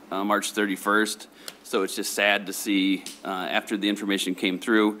on March 31st. So it's just sad to see after the information came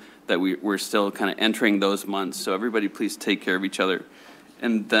through that we're still kind of entering those months. So everybody please take care of each other.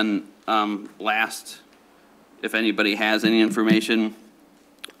 And then last, if anybody has any information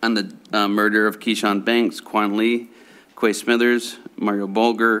on the murder of Keyshawn Banks, Quan Lee, Quay Smithers, Mario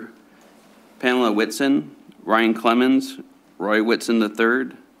Bolger, Pamela Whitson, Ryan Clemens, Roy Whitson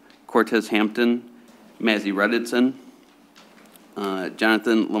III, Cortez Hampton, Mazzy Reddickson,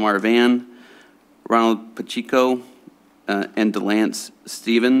 Jonathan Lamar Van, Ronald Pacheco, and DeLance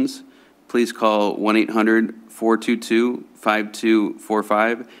Stevens. Please call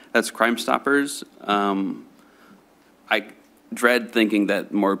 1-800-422-5245. That's Crime Stoppers. I dread thinking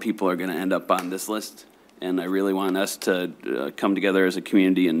that more people are going to end up on this list, and I really want us to come together as a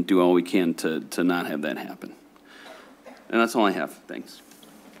community and do all we can to not have that happen. And that's all I have. Thanks.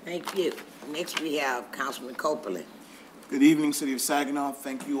 Thank you. Next, we have Councilman Copeland. Good evening, City of Saginaw.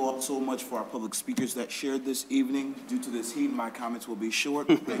 Thank you all so much for our public speakers that shared this evening. Due to this heat, my comments will be short.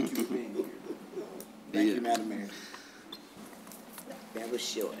 Thank you for being here. Thank you, Madam Mayor. That was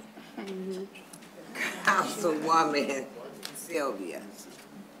short. Councilwoman Sylvia.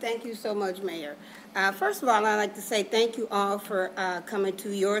 Thank you so much, Mayor. First of all, I'd like to say thank you all for coming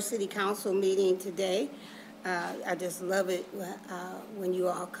to your city council meeting today. I just love it when you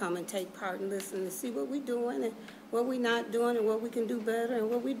all come and take part and listen to see what we're doing and what we're not doing and what we can do better and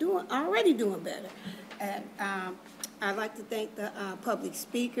what we're already doing better. And I'd like to thank the public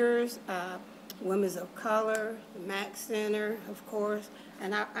speakers, Women of Color, the MAC Center, of course.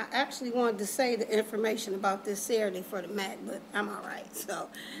 And I actually wanted to say the information about this Saturday for the MAC, but I'm all right. So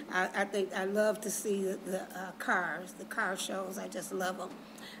I think I love to see the cars, the car shows. I just love them.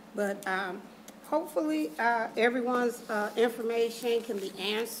 But hopefully everyone's information can be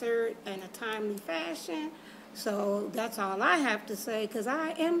answered in a timely fashion. So that's all I have to say, because I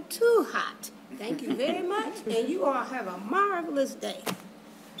am too hot. Thank you very much, and you all have a marvelous day.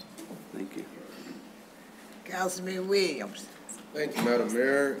 Thank you. Councilman Williams. Thank you, Madam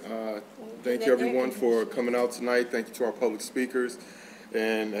Mayor. Thank you, everyone, for coming out tonight. Thank you to our public speakers.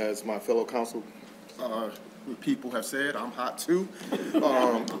 And as my fellow council people have said, I'm hot too.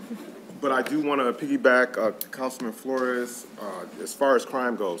 But I do want to piggyback Councilman Flores as far as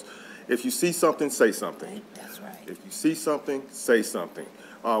crime goes. If you see something, say something. That's right. If you see something, say something.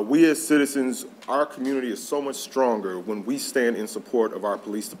 We as citizens, our community is so much stronger when we stand in support of our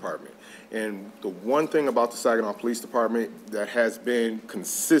police department. And the one thing about the Saginaw Police Department that has been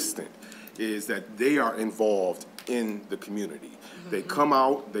consistent is that they are involved in the community. They come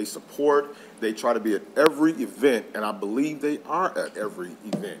out, they support, they try to be at every event, and I believe they are at every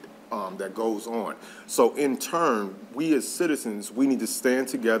event that goes on. So in turn, we as citizens, we need to stand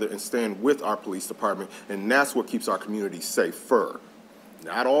together and stand with our police department, and that's what keeps our community safer.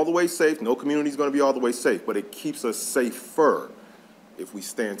 Not all the way safe, no community is going to be all the way safe, but it keeps us safer if we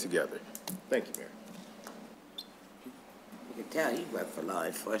stand together. Thank you, Mayor. You can tell you work for law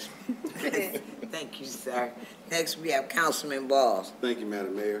enforcement. Thank you, sir. Next, we have Councilman Balls. Thank you,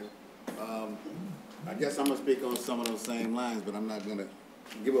 Madam Mayor. I guess I'm going to speak on some of those same lines, but I'm not going to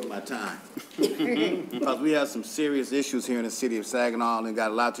give up my time. Because we have some serious issues here in the city of Saginaw, and it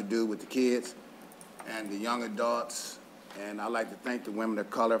got a lot to do with the kids and the young adults. And I'd like to thank the Women of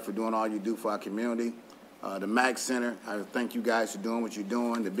Color for doing all you do for our community. The MAC Center, I thank you guys for doing what you're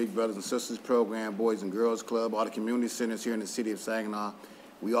doing. The Big Brothers and Sisters Program, Boys and Girls Club, all the community centers here in the city of Saginaw.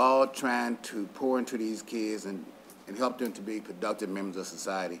 We all trying to pour into these kids and help them to be productive members of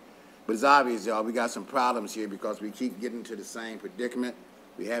society. But it's obvious, y'all, we got some problems here because we keep getting to the same predicament.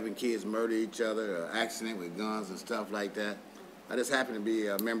 We having kids murder each other, or accident with guns and stuff like that. I just happen to be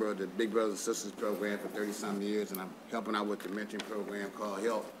a member of the Big Brothers and Sisters Program for 30-some years, and I'm helping out with the mentoring program called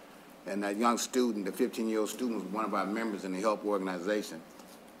HELP. And that young student, the 15-year-old student, was one of our members in the HELP organization.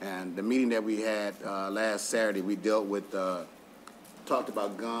 And the meeting that we had last Saturday, we dealt with, talked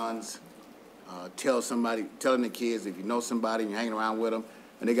about guns, telling the kids if you know somebody and you're hanging around with them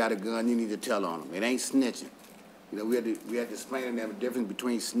and they got a gun, you need to tell on them. It ain't snitching. You know, we had to explain to them the difference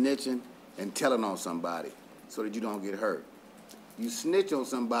between snitching and telling on somebody so that you don't get hurt. You snitch on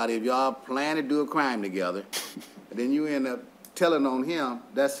somebody if y'all plan to do a crime together, and then you end up telling on him,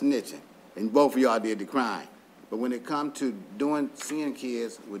 that's snitching, and both of y'all did the crime. But when it comes to seeing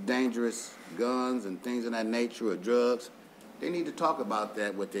kids with dangerous guns and things of that nature or drugs, they need to talk about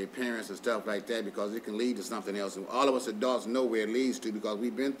that with their parents and stuff like that because it can lead to something else. And all of us adults know where it leads to because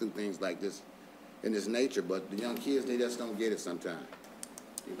we've been through things like this in this nature, but the young kids, they just don't get it sometimes.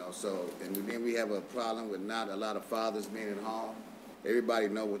 You know, so, and then we have a problem with not a lot of fathers being at home. Everybody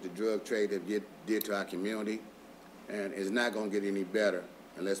know what the drug trade did to our community, and it's not going to get any better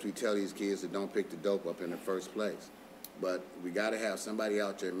unless we tell these kids that don't pick the dope up in the first place. But we got to have somebody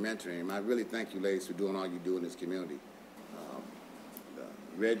out there mentoring them. I really thank you, ladies, for doing all you do in this community.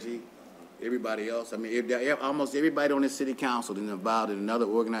 Reggie, everybody else. I mean, almost everybody on this city council is involved in another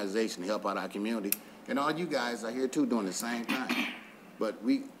organization to help out our community, and all you guys are here too doing the same thing. But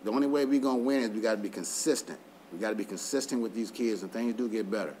the only way we're going to win is we got to be consistent. We got to be consistent with these kids, and things do get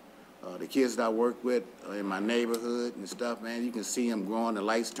better. The kids that I work with in my neighborhood and stuff, man, you can see them growing, the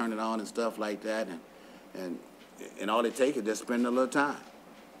lights turning on and stuff like that, and all they take is just spending a little time.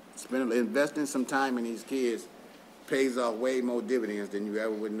 Investing some time in these kids pays off way more dividends than you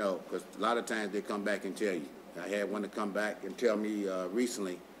ever would know, because a lot of times they come back and tell you. I had one to come back and tell me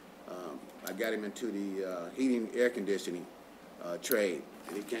recently, I got him into the heating, air conditioning trade.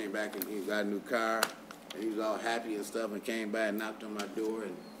 And he came back and he got a new car, He was all happy and stuff and came by and knocked on my door.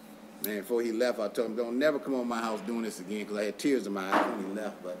 And, man, before he left, I told him, don't never come on my house doing this again, because I had tears in my eyes when he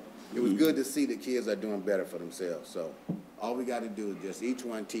left. But it was good to see the kids are doing better for themselves. So all we got to do is just each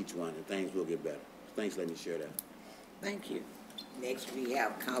one teach one, and things will get better. Thanks for letting me share that. Thank you. Next, we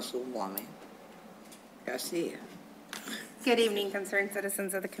have Councilwoman Garcia. Good evening, concerned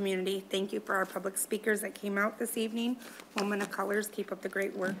citizens of the community. Thank you for our public speakers that came out this evening. Women of Colors, keep up the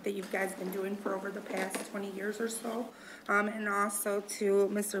great work that you guys been doing for over the past 20 years or so. And also to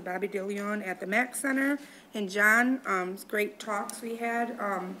Mr. Bobby DeLeon at the MAC Center and John, great talks we had.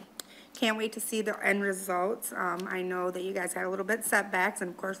 Can't wait to see the end results. I know that you guys had a little bit setbacks, and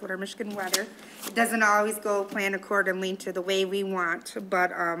of course with our Michigan weather, it doesn't always go plan accordingly to the way we want,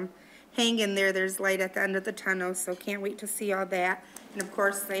 but hang in there, there's light at the end of the tunnel, so can't wait to see all that. And of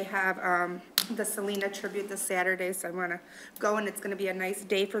course, they have the Selena tribute this Saturday, so I want to go, and it's going to be a nice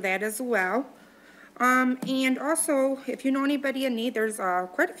day for that as well. And also, if you know anybody in need, there's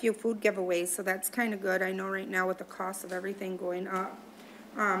quite a few food giveaways, so that's kind of good. I know right now with the cost of everything going up.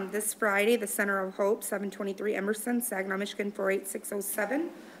 This Friday, the Center of Hope, 723 Emerson, Saginaw, Michigan, 48607.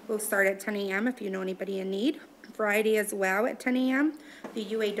 We'll start at 10 a.m. if you know anybody in need. Friday as well at 10 a.m. The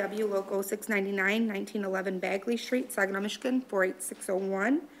UAW Local 699, 1911 Bagley Street, Saginaw, Michigan,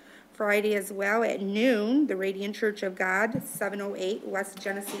 48601. Friday as well at noon, the Radiant Church of God, 708 West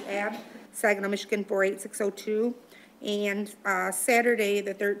Genesee Ave, Saginaw, Michigan, 48602. And Saturday,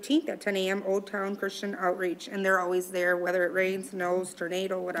 the 13th at 10 a.m., Old Town Christian Outreach. And they're always there, whether it rains, snows,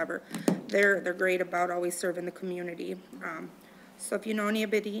 tornado, whatever. They're great about always serving the community. So if you know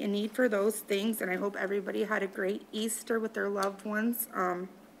anybody in need for those things, and I hope everybody had a great Easter with their loved ones.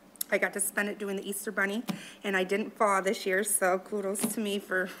 I got to spend it doing the Easter Bunny, and I didn't fall this year, so kudos to me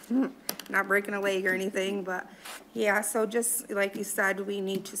for not breaking a leg or anything. But yeah, so just like you said, we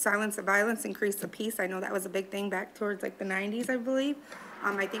need to silence the violence, increase the peace. I know that was a big thing back towards like the 90s, I believe.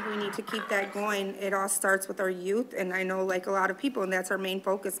 I think we need to keep that going. It all starts with our youth, and I know like a lot of people, and that's our main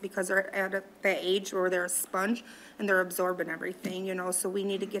focus because they're at that age where they're a sponge and they're absorbing everything, you know, so we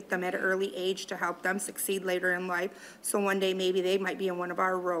need to get them at an early age to help them succeed later in life. So one day maybe they might be in one of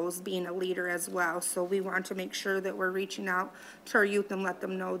our roles being a leader as well. So we want to make sure that we're reaching out to our youth and let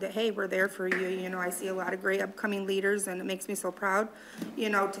them know that, hey, we're there for you. You know, I see a lot of great upcoming leaders, and it makes me so proud, you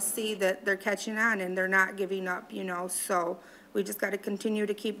know, to see that they're catching on and they're not giving up, you know, so we just got to continue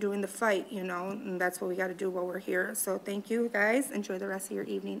to keep doing the fight, you know, and that's what we got to do while we're here. So thank you, guys. Enjoy the rest of your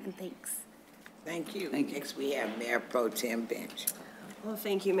evening, and thanks. Thank you. Next, we have Mayor Pro Tem Bench. Well,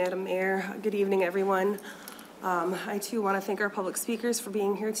 thank you, Madam Mayor. Good evening, everyone. I, too, want to thank our public speakers for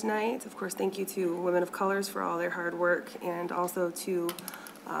being here tonight. Of course, thank you to Women of Colors for all their hard work, and also to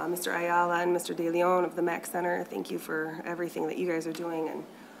Mr. Ayala and Mr. De Leon of the MAC Center. Thank you for everything that you guys are doing, and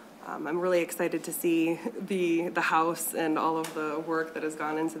I'm really excited to see the house and all of the work that has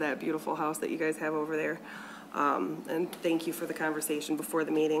gone into that beautiful house that you guys have over there. And thank you for the conversation before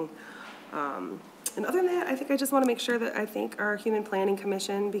the meeting. And other than that, I think I just want to make sure that I thank our Human Planning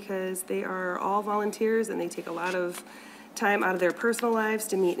Commission, because they are all volunteers and they take a lot of time out of their personal lives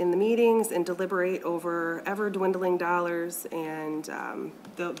to meet in the meetings and deliberate over ever dwindling dollars and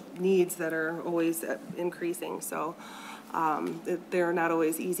the needs that are always increasing. So they're not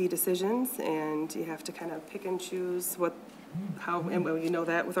always easy decisions, and you have to kind of pick and choose and well, you know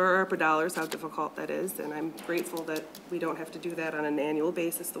that with our ARPA dollars, how difficult that is, and I'm grateful that we don't have to do that on an annual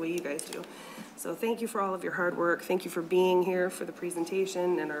basis the way you guys do. So thank you for all of your hard work. Thank you for being here for the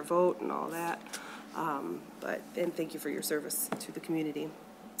presentation and our vote and all that. And thank you for your service to the community.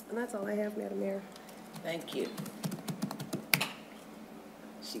 And that's all I have, Madam Mayor. Thank you.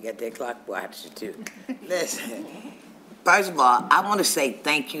 She got that clock watch too. Listen, first of all, I want to say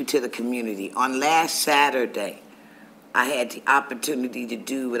thank you to the community. On last Saturday, I had the opportunity to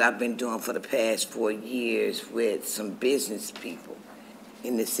do what I've been doing for the past 4 years with some business people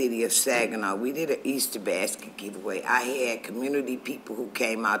in the city of Saginaw. We did an Easter basket giveaway. I had community people who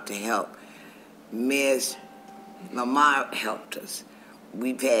came out to help. Ms. Lamar helped us.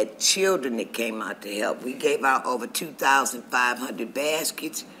 We've had children that came out to help. We gave out over 2,500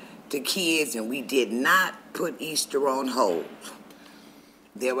 baskets to kids, and we did not put Easter on hold.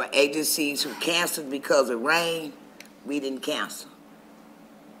 There were agencies who canceled because of rain. We didn't cancel.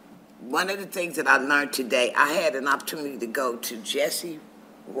 One of the things that I learned today, I had an opportunity to go to Jesse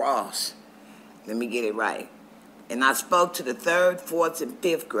Ross. Let me get it right. And I spoke to the 3rd, 4th, and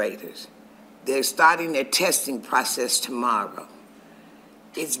 5th graders. They're starting their testing process tomorrow.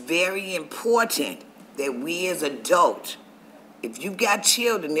 It's very important that we as adults, if you've got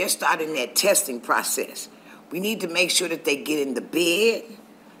children, they're starting that testing process. We need to make sure that they get in the bed,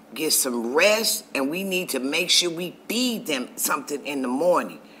 get some rest, and we need to make sure we feed them something in the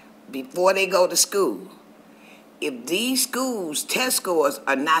morning before they go to school. If these schools' test scores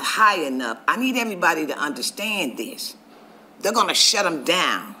are not high enough, I need everybody to understand this. They're going to shut them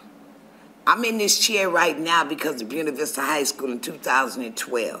down. I'm in this chair right now because of Buena Vista High School in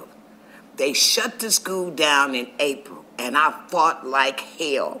 2012. They shut the school down in April, and I fought like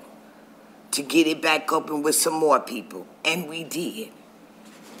hell to get it back open with some more people, and we did.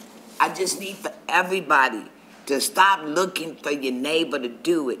 I just need for everybody to stop looking for your neighbor to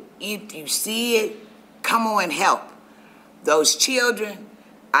do it. If you see it, come on and help. Those children,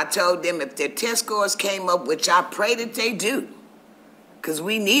 I told them if their test scores came up, which I pray that they do, because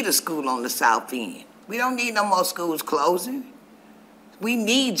we need a school on the south end. We don't need no more schools closing. We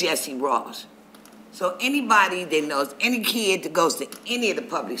need Jesse Ross. So anybody that knows any kid that goes to any of the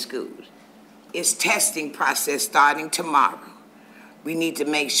public schools, it's testing process starting tomorrow. We need to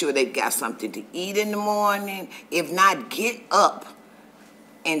make sure they've got something to eat in the morning. If not, get up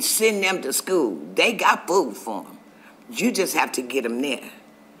and send them to school. They got food for them. You just have to get them there.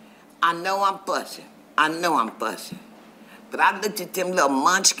 I know I'm fussing. But I looked at them little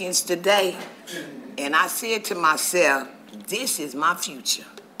munchkins today, and I said to myself, this is my future.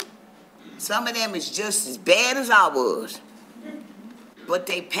 Some of them is just as bad as I was, but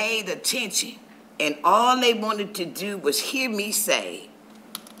they paid attention, and all they wanted to do was hear me say,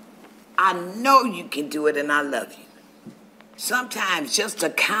 I know you can do it, and I love you. Sometimes just a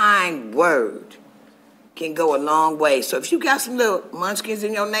kind word can go a long way. So if you got some little munchkins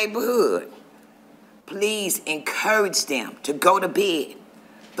in your neighborhood, please encourage them to go to bed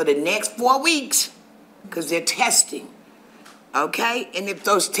for the next 4 weeks because they're testing, okay? And if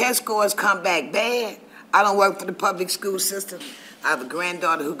those test scores come back bad, I don't work for the public school system. I have a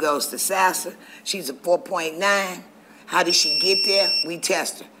granddaughter who goes to Sassa. She's a 4.9. How did she get there? We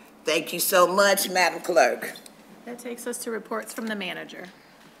test her. Thank you so much, Madam Clerk. That takes us to reports from the manager.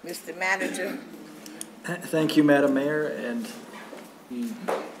 Mr. Manager. Thank you, Madam Mayor, and we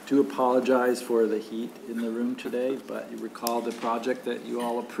do apologize for the heat in the room today, but you recall the project that you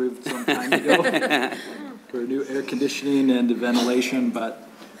all approved some time ago for new air conditioning and ventilation, but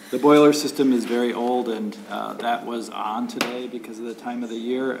the boiler system is very old, and that was on today because of the time of the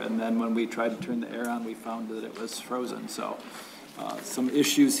year, and then when we tried to turn the air on, we found that it was frozen. So some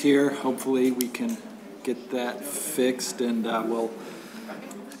issues here. Hopefully we can get that fixed, and we'll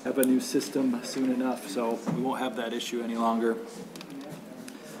have a new system soon enough, so we won't have that issue any longer.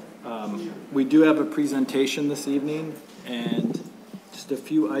 We do have a presentation this evening, and just a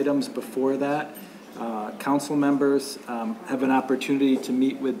few items before that. Council members have an opportunity to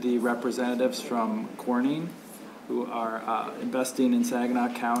meet with the representatives from Corning, who are investing in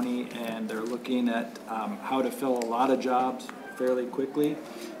Saginaw County, and they're looking at how to fill a lot of jobs fairly quickly,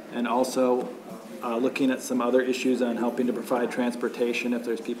 and also looking at some other issues on helping to provide transportation if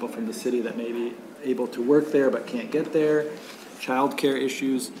there's people from the city that may be able to work there but can't get there, childcare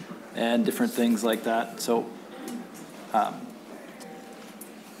issues, and different things like that. So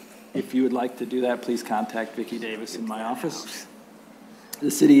if you would like to do that, please contact Vicki Davis in my office.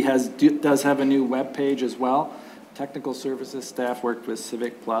 The city does have a new web page as well. Technical services staff worked with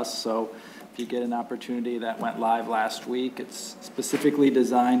Civic Plus, so if you get an opportunity, that went live last week. It's specifically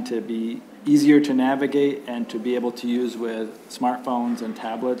designed to be easier to navigate and to be able to use with smartphones and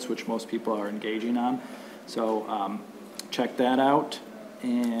tablets, which most people are engaging on. So check that out.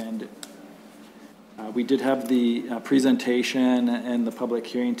 And we did have the presentation and the public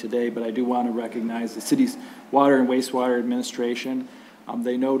hearing today, but I do want to recognize the city's Water and Wastewater Administration.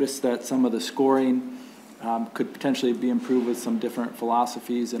 They noticed that some of the scoring could potentially be improved with some different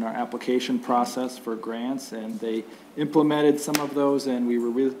philosophies in our application process for grants, and they implemented some of those, and we were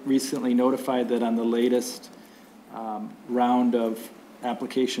recently notified that on the latest round of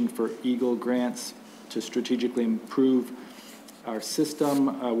application for EAGLE grants to strategically improve our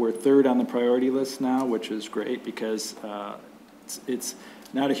system, we're third on the priority list now, which is great because it's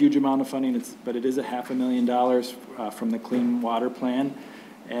not a huge amount of funding, but it is $500,000 from the Clean Water Plan,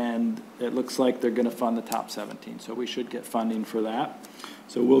 and it looks like they're going to fund the top 17, so we should get funding for that.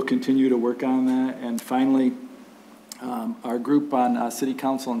 So we'll continue to work on that. And finally, our group on city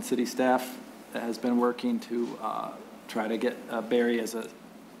council and city staff has been working to try to get Barry as a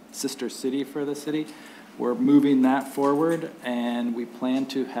sister city for the city. We're moving that forward, and we plan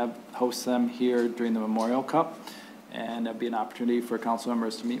to host them here during the Memorial Cup, and there'll be an opportunity for council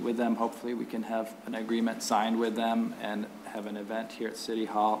members to meet with them. Hopefully we can have an agreement signed with them and have an event here at City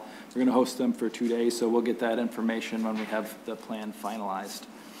Hall. We're going to host them for 2 days, so we'll get that information when we have the plan finalized.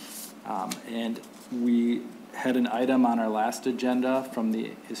 And we had an item on our last agenda from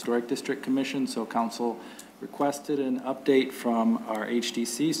the Historic District Commission, so council requested an update from our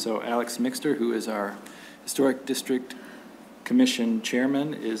HDC. So Alex Mixter, who is our Historic District Commission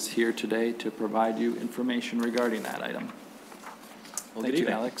Chairman, is here today to provide you information regarding that item. Well, Thank good you,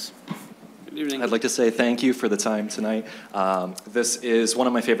 evening. Alex. Good evening. I'd like to say thank you for the time tonight. This is one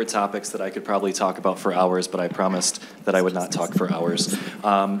of my favorite topics that I could probably talk about for hours, but I promised that I would not talk for hours.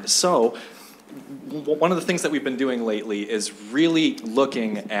 One of the things that we've been doing lately is really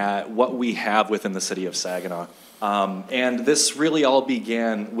looking at what we have within the city of Saginaw. And this really all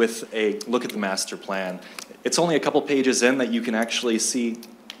began with a look at the master plan. It's only a couple pages in that you can actually see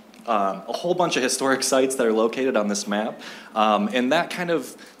a whole bunch of historic sites that are located on this map. And that kind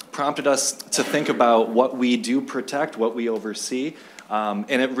of prompted us to think about what we do protect, what we oversee. And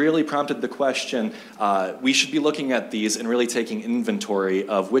it really prompted the question, we should be looking at these and really taking inventory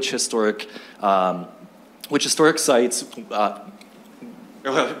of which historic sites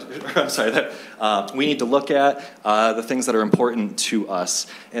I'm sorry, that we need to look at the things that are important to us.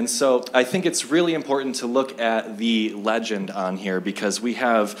 And so I think it's really important to look at the legend on here because we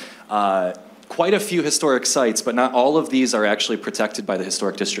have quite a few historic sites, but not all of these are actually protected by the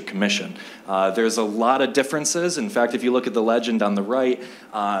Historic District Commission. There's a lot of differences. In fact, if you look at the legend on the right,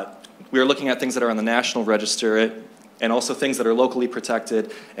 we're looking at things that are on the National Register, and also things that are locally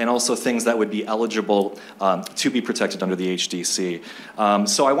protected, and also things that would be eligible to be protected under the HDC.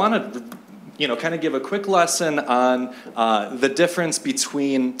 So I want to kind of give a quick lesson on the difference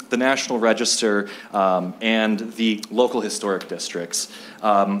between the National Register and the local historic districts.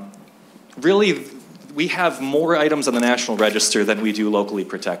 Really, we have more items on the National Register than we do locally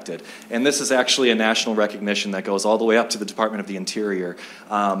protected. And this is actually a national recognition that goes all the way up to the Department of the Interior.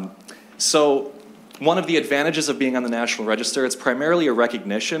 So one of the advantages of being on the National Register, it's primarily a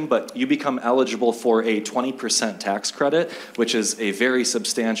recognition, but you become eligible for a 20% tax credit, which is a very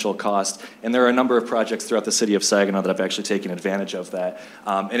substantial cost. And there are a number of projects throughout the city of Saginaw that have actually taken advantage of that.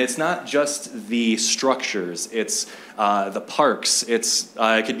 And it's not just the structures, it's the parks, it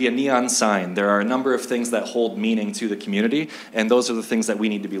could be a neon sign. There are a number of things that hold meaning to the community, and those are the things that we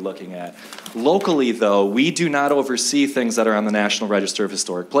need to be looking at. Locally, though, we do not oversee things that are on the National Register of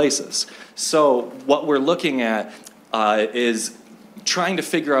Historic Places. So what we're looking at is trying to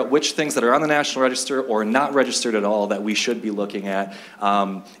figure out which things that are on the National Register or not registered at all that we should be looking at.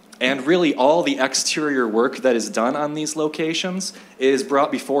 And really all the exterior work that is done on these locations is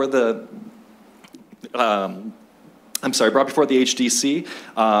brought before the HDC,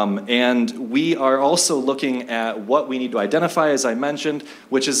 and we are also looking at what we need to identify, as I mentioned,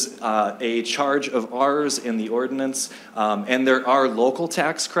 which is a charge of ours in the ordinance, and there are local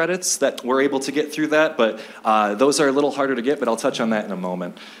tax credits that we're able to get through that, but those are a little harder to get, but I'll touch on that in a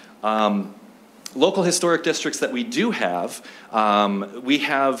moment. Local historic districts that we do have, we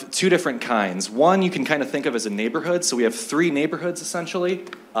have two different kinds. One you can kind of think of as a neighborhood, so we have three neighborhoods essentially.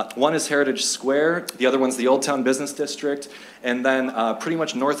 One is Heritage Square, the other one's the Old Town Business District, and then pretty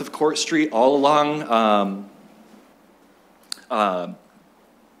much north of Court Street all along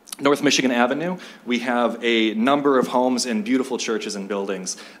North Michigan Avenue, we have a number of homes and beautiful churches and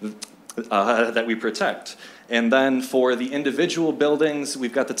buildings that we protect. And then for the individual buildings,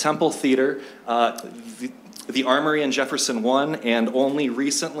 we've got the Temple Theater, the Armory in Jefferson 1, and only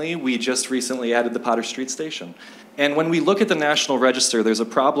recently, we just recently added the Potter Street Station. And when we look at the National Register, there's a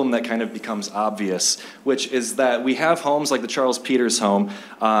problem that kind of becomes obvious, which is that we have homes like the Charles Peters home,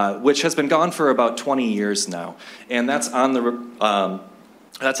 which has been gone for about 20 years now. And that's on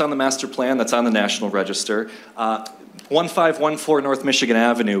the master plan, that's on the National Register. 1514 North Michigan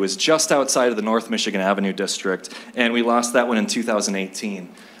Avenue is just outside of the North Michigan Avenue district, and we lost that one in 2018.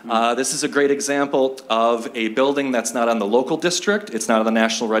 This is a great example of a building that's not on the local district, it's not on the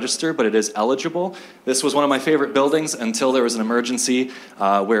National Register, but it is eligible. This was one of my favorite buildings until there was an emergency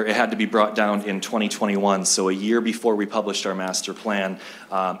where it had to be brought down in 2021. So a year before we published our master plan,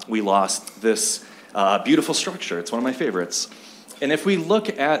 we lost this beautiful structure. It's one of my favorites. And if we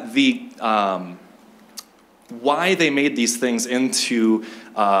look at the why they made these things into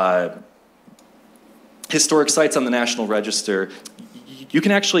historic sites on the National Register, you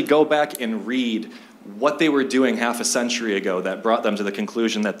can actually go back and read what they were doing half a century ago that brought them to the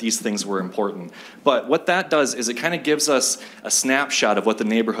conclusion that these things were important. But what that does is it kind of gives us a snapshot of what the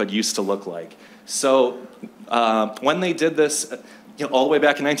neighborhood used to look like. So when they did this, all the way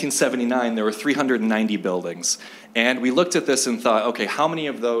back in 1979, there were 390 buildings. And we looked at this and thought, okay, how many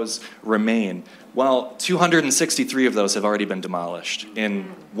of those remain? Well, 263 of those have already been demolished in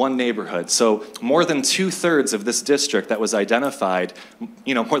one neighborhood. So more than 2/3 of this district that was identified,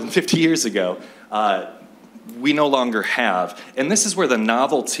 more than 50 years ago, we no longer have. And this is where the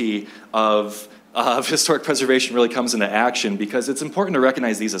novelty of historic preservation really comes into action, because it's important to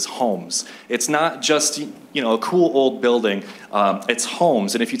recognize these as homes. It's not just, you know, a cool old building, it's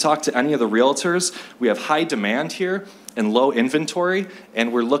homes. And if you talk to any of the realtors, we have high demand here and low inventory,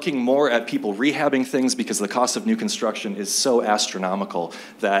 and we're looking more at people rehabbing things because the cost of new construction is so astronomical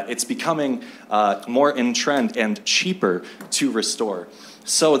that it's becoming more in trend and cheaper to restore.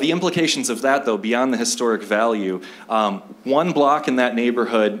 So the implications of that, though, beyond the historic value, one block in that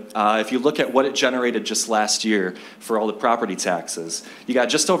neighborhood, if you look at what it generated just last year for all the property taxes, you got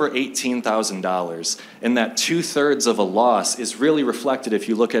just over $18,000. And that 2/3 of a loss is really reflected if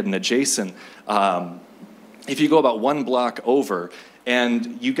you look at an adjacent, if you go about one block over,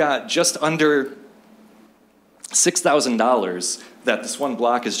 and you got just under $6,000 that this one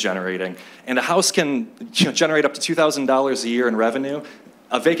block is generating. And a house can generate up to $2,000 a year in revenue.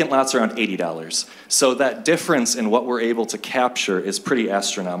 A vacant lot's around $80. So that difference in what we're able to capture is pretty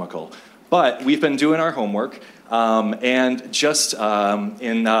astronomical. But we've been doing our homework, and just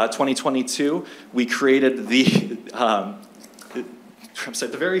in 2022, we created the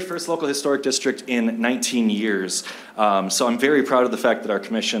very first local historic district in 19 years. So I'm very proud of the fact that our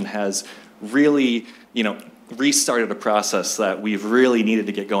commission has really, restarted a process that we've really needed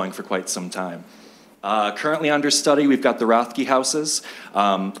to get going for quite some time. Currently under study, we've got the Rothke houses.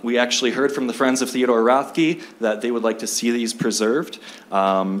 We actually heard from the Friends of Theodore Rothke that they would like to see these preserved.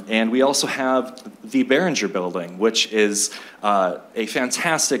 And we also have the Behringer building, which is a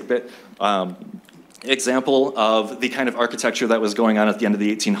fantastic example of the kind of architecture that was going on at the end of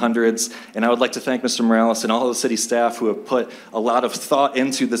the 1800s. And I would like to thank Mr. Morales and all of the city staff who have put a lot of thought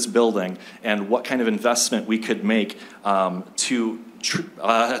into this building and what kind of investment we could make to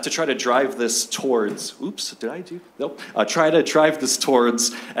try to drive this towards, try to drive this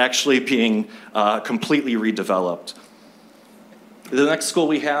towards actually being completely redeveloped. The next school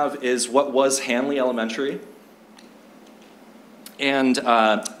we have is what was Hanley Elementary. And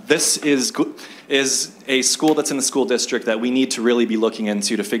this is a school that's in the school district that we need to really be looking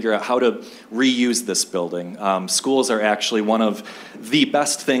into to figure out how to reuse this building. Schools are actually one of the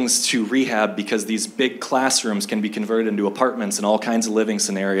best things to rehab because these big classrooms can be converted into apartments and all kinds of living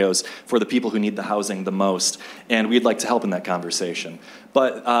scenarios for the people who need the housing the most. And we'd like to help in that conversation.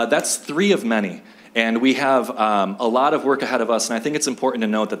 But that's 3 of many. And we have a lot of work ahead of us, and I think it's important to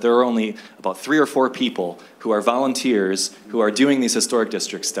note that there are only about 3 or 4 people who are volunteers who are doing these historic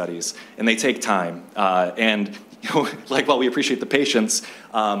district studies, and they take time. And while we appreciate the patience,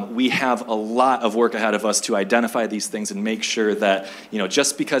 we have a lot of work ahead of us to identify these things and make sure that,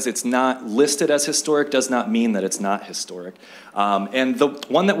 just because it's not listed as historic does not mean that it's not historic. And the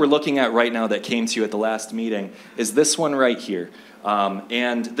one that we're looking at right now that came to you at the last meeting is this one right here.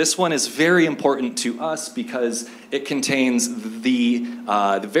 And this one is very important to us because it contains the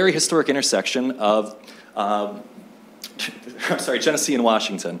very historic intersection of, Genesee and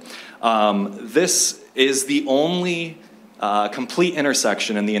Washington. This is the only complete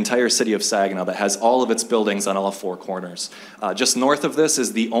intersection in the entire city of Saginaw that has all of its buildings on all 4 corners. Just north of this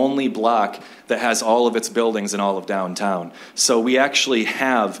is the only block that has all of its buildings in all of downtown. So we actually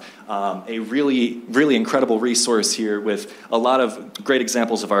have a really, really incredible resource here with a lot of great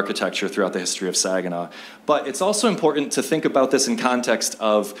examples of architecture throughout the history of Saginaw. But it's also important to think about this in context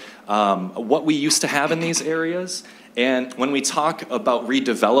of what we used to have in these areas. And when we talk about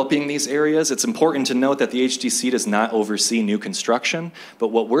redeveloping these areas, it's important to note that the HDC does not oversee new construction, but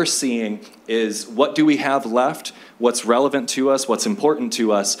what we're seeing is what do we have left, what's relevant to us, what's important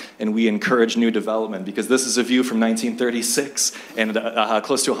to us, and we encourage new development because this is a view from 1936, and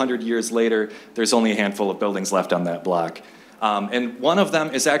close to 100 years later, there's only a handful of buildings left on that block. And one of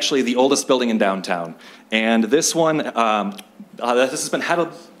them is actually the oldest building in downtown. And this one, this has been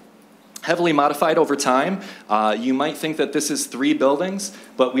heavily modified over time. You might think that this is 3 buildings,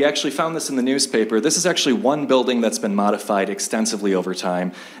 but we actually found this in the newspaper. This is actually one building that's been modified extensively over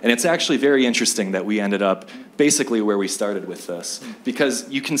time. And it's actually very interesting that we ended up basically where we started with this. Because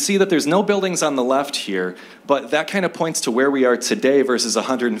you can see that there's no buildings on the left here, but that kind of points to where we are today versus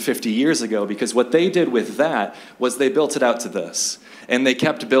 150 years ago, because what they did with that was they built it out to this. And they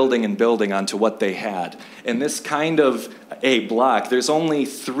kept building and building onto what they had. And this kind of a block, there's only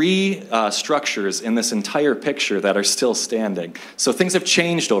 3 structures in this entire picture that are still standing. So things have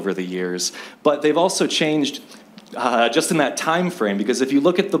changed over the years, but they've also changed just in that time frame, because if you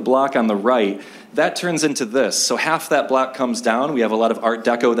look at the block on the right, that turns into this. So half that block comes down. We have a lot of Art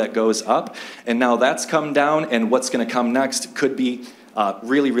Deco that goes up, and now that's come down, and what's going to come next could be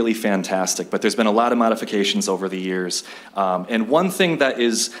really, really fantastic. But there's been a lot of modifications over the years. And one thing that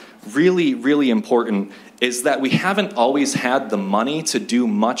is really, really important is that we haven't always had the money to do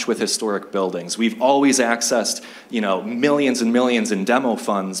much with historic buildings. We've always accessed, millions and millions in demo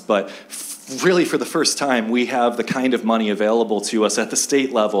funds, but really for the first time, we have the kind of money available to us at the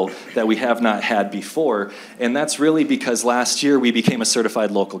state level that we have not had before. And that's really because last year we became a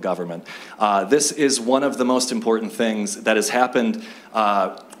certified local government. This is one of the most important things that has happened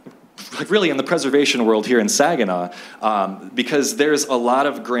really in the preservation world here in Saginaw, because there's a lot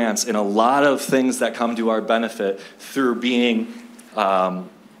of grants and a lot of things that come to our benefit through being, I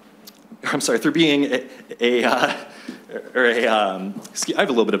have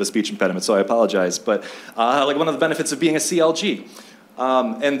a little bit of a speech impediment, so I apologize, but like one of the benefits of being a CLG.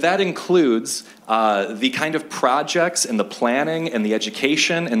 And that includes the kind of projects and the planning and the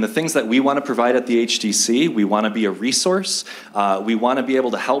education and the things that we want to provide at the HDC. We want to be a resource. We want to be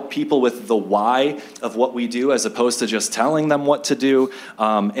able to help people with the why of what we do as opposed to just telling them what to do.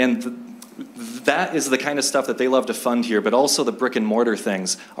 That is the kind of stuff that they love to fund here, but also the brick and mortar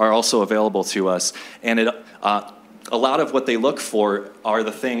things are also available to us. And a lot of what they look for are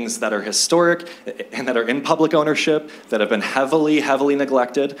the things that are historic and that are in public ownership, that have been heavily, heavily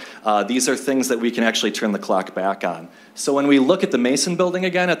neglected. These are things that we can actually turn the clock back on. So when we look at the Mason Building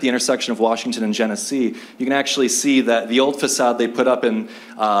again at the intersection of Washington and Genesee, you can actually see that the old facade they put up in,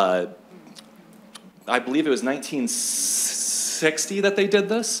 I believe it was 1960 that they did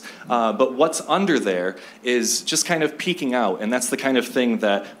this, but what's under there is just kind of peeking out, and that's the kind of thing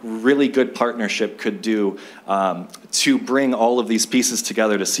that really good partnership could do to bring all of these pieces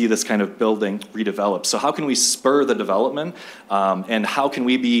together to see this kind of building redeveloped. So how can we spur the development, and how can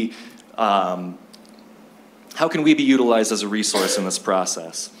we be utilized as a resource in this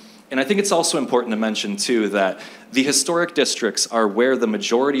process? And I think it's also important to mention, too, that the historic districts are where the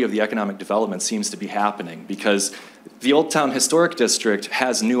majority of the economic development seems to be happening, because the Old Town Historic District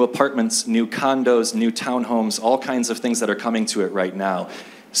has new apartments, new condos, new townhomes, all kinds of things that are coming to it right now.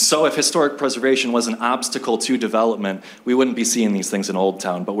 So if historic preservation was an obstacle to development, we wouldn't be seeing these things in Old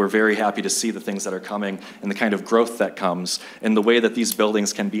Town, but we're very happy to see the things that are coming and the kind of growth that comes and the way that these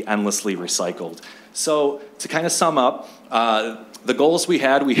buildings can be endlessly recycled. So to kind of sum up, the goals we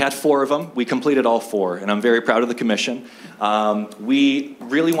had 4 of them. We completed all 4, and I'm very proud of the commission. We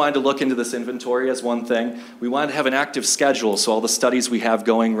really wanted to look into this inventory as one thing. We wanted to have an active schedule so all the studies we have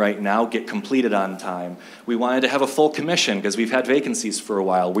going right now get completed on time. We wanted to have a full commission because we've had vacancies for a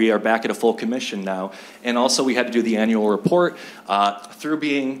while. We are back at a full commission now. And also we had to do the annual report through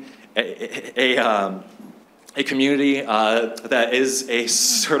being a community that is a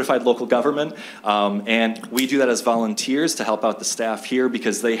certified local government, and we do that as volunteers to help out the staff here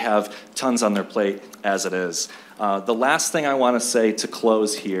because they have tons on their plate as it is. The last thing I want to say to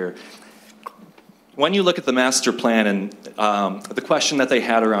close here, when you look at the master plan and the question that they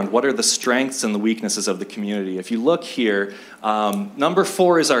had around what are the strengths and the weaknesses of the community, if you look here, number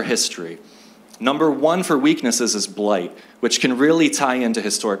 4 is our history. Number 1 for weaknesses is blight, which can really tie into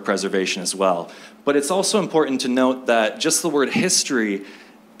historic preservation as well. But it's also important to note that just the word history,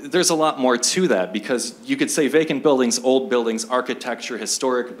 there's a lot more to that, because you could say vacant buildings, old buildings, architecture,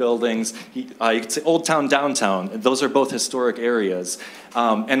 historic buildings. You could say Old Town, Downtown. Those are both historic areas.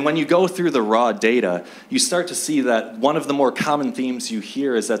 And when you go through the raw data, you start to see that one of the more common themes you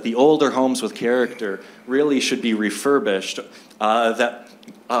hear is that the older homes with character really should be refurbished,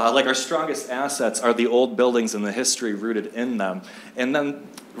 like our strongest assets are the old buildings and the history rooted in them. And then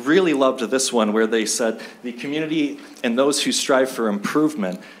really loved this one where they said the community and those who strive for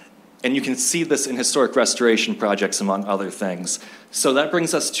improvement, and you can see this in historic restoration projects among other things. So that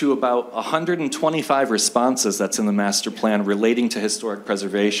brings us to about 125 responses that's in the master plan relating to historic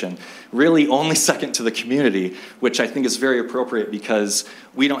preservation, really only second to the community, which I think is very appropriate because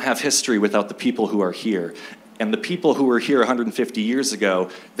we don't have history without the people who are here. And the people who were here 150 years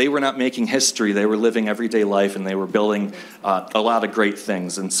ago, they were not making history, they were living everyday life and they were building a lot of great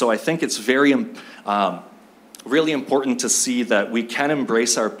things. And so I think it's really important to see that we can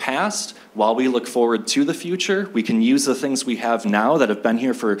embrace our past while we look forward to the future. We can use the things we have now that have been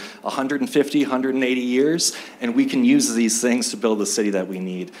here for 150, 180 years, and we can use these things to build the city that we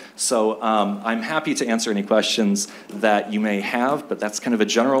need. So I'm happy to answer any questions that you may have, but that's kind of a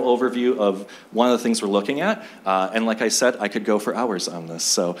general overview of one of the things we're looking at. And like I said, I could go for hours on this,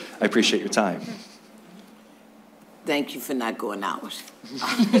 so I appreciate your time. Thank you for not going hours.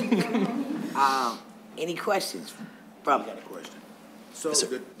 Any questions? I got a question. So Yes,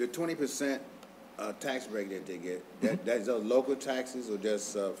 the 20% tax break that they get, that's those local taxes or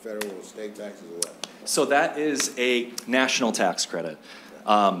just federal or state taxes or what? So that is a national tax credit.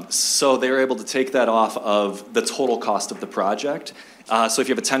 So they were able to take that off of the total cost of the project. So if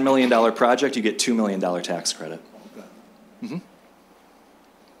you have a $10 million project, you get $2 million tax credit. Okay. Mm-hmm.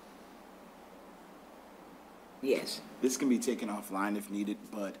 Yes. This can be taken offline if needed,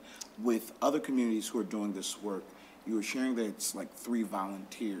 but with other communities who are doing this work, you were sharing that it's like 3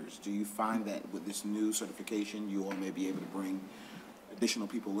 volunteers. Do you find that with this new certification, you all may be able to bring additional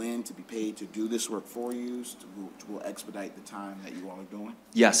people in to be paid to do this work for you, which will expedite the time that you all are doing?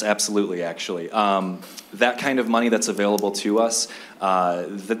 Yes, absolutely, actually. That kind of money that's available to us,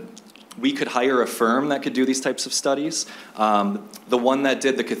 we could hire a firm that could do these types of studies. The one that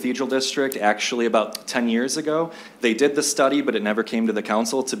did the Cathedral District, actually about 10 years ago, they did the study, but it never came to the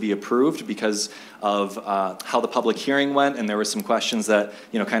council to be approved because of how the public hearing went, and there were some questions that,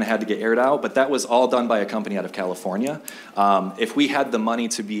 you know, kind of had to get aired out, but that was all done by a company out of California. If we had the money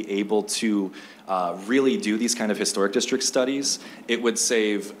to be able to really do these kind of historic district studies, it would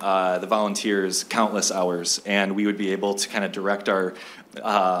save the volunteers countless hours, and we would be able to kind of direct our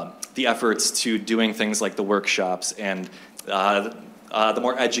the efforts to doing things like the workshops and the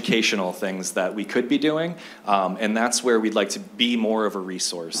more educational things that we could be doing. And that's where we'd like to be more of a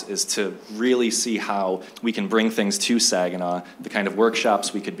resource, is to really see how we can bring things to Saginaw, the kind of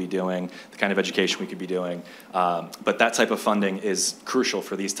workshops we could be doing, the kind of education we could be doing. But that type of funding is crucial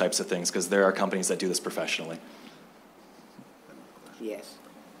for these types of things because there are companies that do this professionally. Yes.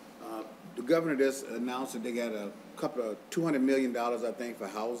 The governor just announced that they got a couple of $200 million, I think, for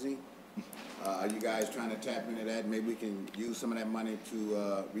housing. Are you guys trying to tap into that? Maybe we can use some of that money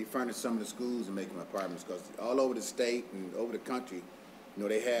to refurnish some of the schools and make them apartments, because all over the state and over the country, you know,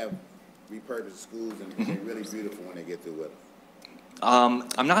 they have repurposed schools and they're really beautiful when they get through with them.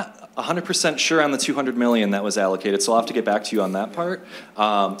 I'm not 100% sure on the $200 million that was allocated, so I'll have to get back to you on that part.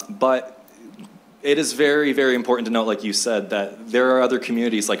 But it is very, very important to note, like you said, that there are other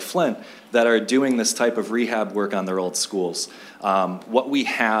communities like Flint that are doing this type of rehab work on their old schools. What we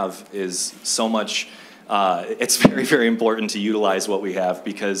have is so much, it's very, very important to utilize what we have,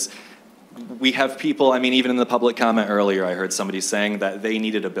 because we have people, I mean, even in the public comment earlier, I heard somebody saying that they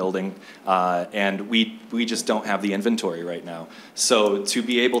needed a building, and we just don't have the inventory right now. So to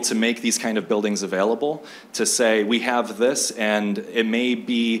be able to make these kind of buildings available, to say we have this, and it may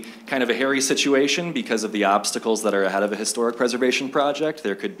be kind of a hairy situation because of the obstacles that are ahead of a historic preservation project.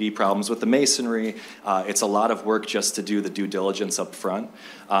 There could be problems with the masonry. It's a lot of work just to do the due diligence up front.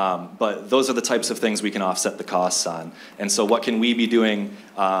 But those are the types of things we can offset the costs on. And so what can we be doing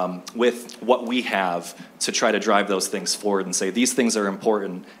with what we have to try to drive those things forward and say these things are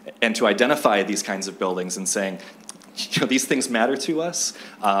important, and to identify these kinds of buildings and saying, you know, these things matter to us,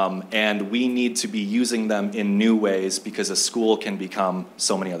 and we need to be using them in new ways, because a school can become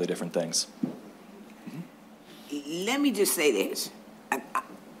so many other different things. Let me just say this.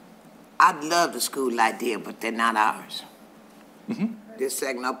 I love the school idea, but they're not ours. They're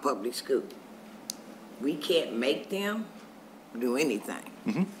Saginaw Public School. We can't make them do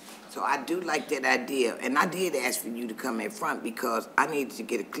anything. So I do like that idea, and I did ask for you to come in front because I needed to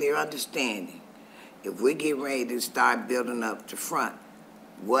get a clear understanding. If we're getting ready to start building up the front,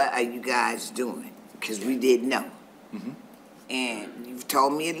 what are you guys doing? Because we didn't know. And you've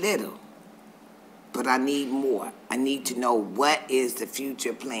told me a little, but I need more. I need to know, what is the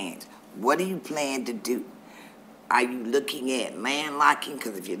future plans? What do you plan to do? Are you looking at landlocking?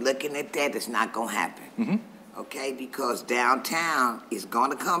 Because if you're looking at that, it's not going to happen. Okay, because downtown is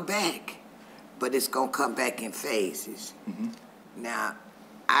going to come back, but it's going to come back in phases. Now,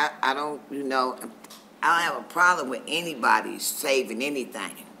 I don't, you know, I don't have a problem with anybody saving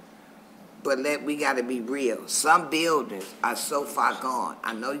anything, but we got to be real. Some buildings are so far gone.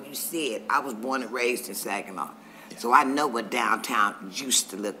 I know you said, I was born and raised in Saginaw, so I know what downtown used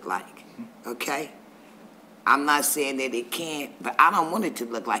to look like, okay? I'm not saying that it can't, but I don't want it to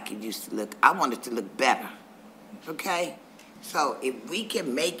look like it used to look. I want it to look better. Okay? So if we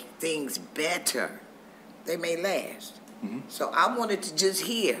can make things better, they may last. So I wanted to just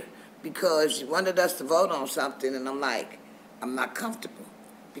hear, because you wanted us to vote on something, and I'm like, I'm not comfortable,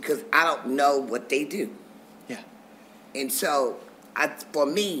 because I don't know what they do. And so for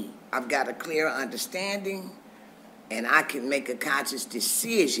me, I've got a clearer understanding, and I can make a conscious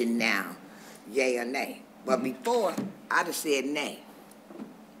decision now, yay or nay. But before, I'd have said nay.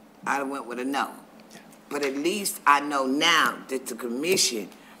 I'd have went with a no. But at least I know now that the commission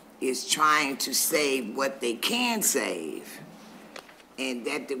is trying to save what they can save, and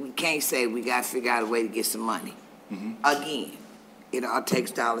that we can't say we got to figure out a way to get some money. Again, it all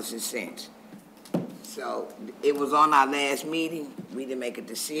takes dollars and cents. So it was on our last meeting. We didn't make a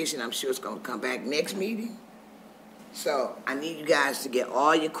decision. I'm sure it's gonna come back next meeting. So I need you guys to get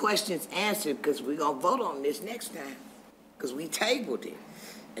all your questions answered because we're gonna vote on this next time. Because we tabled it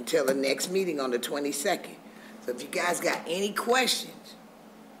until the next meeting on the 22nd. So if you guys got any questions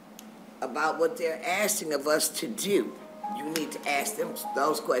about what they're asking of us to do, you need to ask them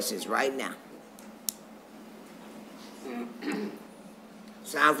those questions right now.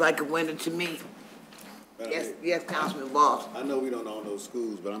 Sounds like a winner to me. Yes, Councilman Boss. I know we don't own those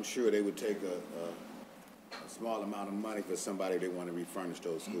schools, but I'm sure they would take a small amount of money for somebody they want to refurnish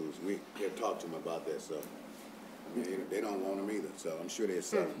those schools. We have talked to them about that, so I mean, they don't want them either, so I'm sure they're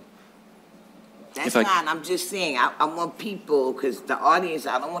selling. That's fine. I'm just saying, I want people, because the audience,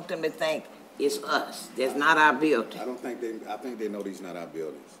 I don't want them to think it's us. That's not our building. I think they know these not our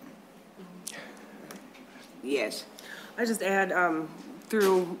buildings. Yes. I just add,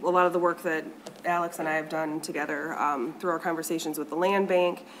 through a lot of the work that Alex and I have done together, through our conversations with the land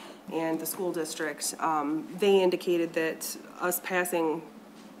bank and the school district, they indicated that us passing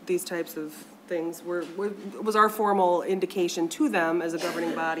these types of things was our formal indication to them as a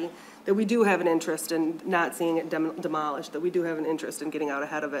governing body that we do have an interest in not seeing it demolished, that we do have an interest in getting out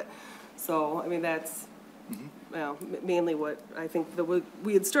ahead of it. So, I mean, that's mainly what I think that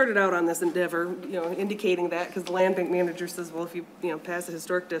we had started out on this endeavor, indicating that, because the land bank manager says, well, if you pass a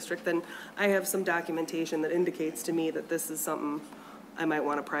historic district, then I have some documentation that indicates to me that this is something I might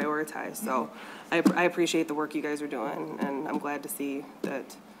want to prioritize. So I appreciate the work you guys are doing, and I'm glad to see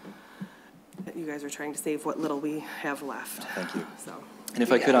that you guys are trying to save what little we have left. Thank you. So. And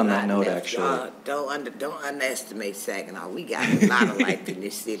if I could on that note, actually. Don't underestimate Saginaw. We got a lot of life in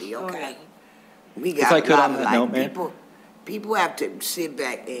this city, okay? We got if I could a lot on of that life. note, Mayor. People have to sit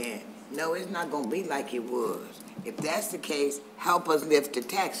back and, no, it's not gonna be like it was. If that's the case, help us lift the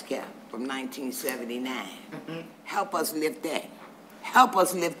tax cap from 1979. Help us lift that. Help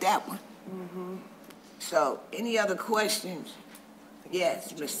us lift that one. So, any other questions?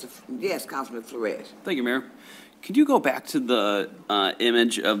 Yes, Councilman Flores. Thank you, Mayor. Could you go back to the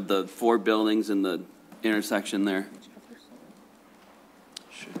image of the 4 buildings in the intersection there?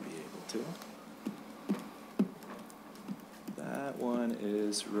 Should be able to. That one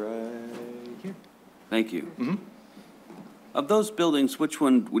is right here. Thank you. Of those buildings, which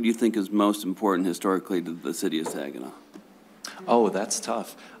one would you think is most important historically to the city of Saginaw? Oh, that's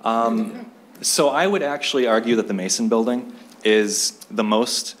tough. So I would actually argue that the Mason Building is the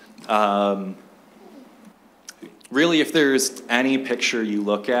most, really, if there's any picture you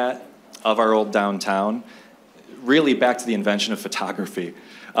look at of our old downtown, really back to the invention of photography,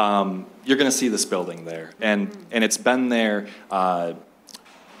 you're going to see this building there. And it's been there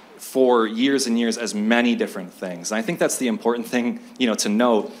for years and years as many different things. And I think that's the important thing, to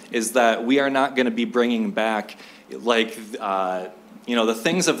note, is that we are not going to be bringing back, like, the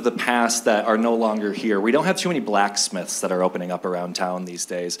things of the past that are no longer here. We don't have too many blacksmiths that are opening up around town these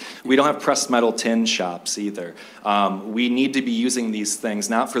days. We don't have pressed metal tin shops either. We need to be using these things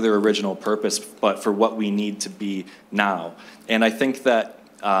not for their original purpose, but for what we need to be now. And I think that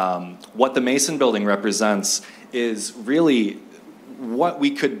what the Mason Building represents is really what we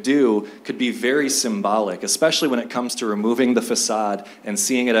could do could be very symbolic, especially when it comes to removing the facade and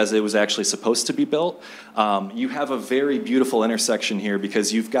seeing it as it was actually supposed to be built. You have a very beautiful intersection here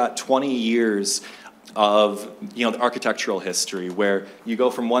because you've got 20 years of the architectural history where you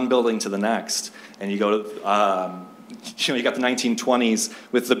go from one building to the next, and you go to you got the 1920s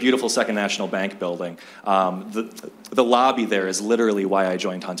with the beautiful Second National Bank building. The lobby there is literally why I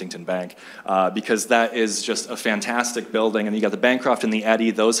joined Huntington Bank, because that is just a fantastic building. And you got the Bancroft and the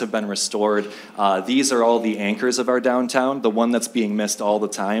Eddy; those have been restored. These are all the anchors of our downtown. The one that's being missed all the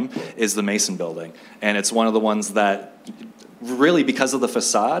time is the Mason Building, and it's one of the ones that, really, because of the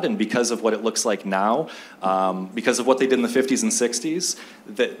facade and because of what it looks like now, because of what they did in the 50s and 60s,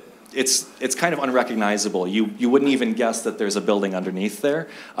 that it's kind of unrecognizable. You wouldn't even guess that there's a building underneath there.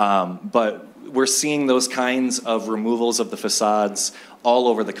 But we're seeing those kinds of removals of the facades all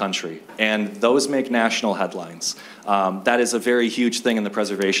over the country, and those make national headlines. That is a very huge thing in the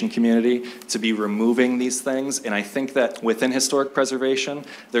preservation community, to be removing these things. And I think that within historic preservation,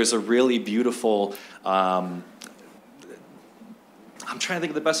 there's a really beautiful, I'm trying to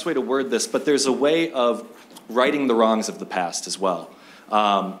think of the best way to word this, but there's a way of righting the wrongs of the past as well.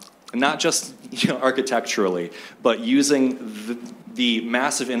 Not just architecturally, but using the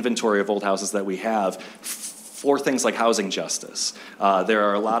massive inventory of old houses that we have for things like housing justice. There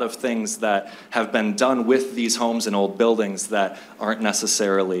are a lot of things that have been done with these homes and old buildings that aren't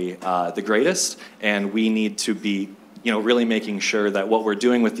necessarily the greatest, and we need to be really making sure that what we're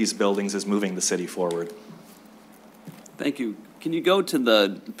doing with these buildings is moving the city forward. Thank you. Can you go to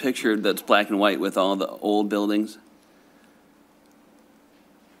the picture that's black and white with all the old buildings?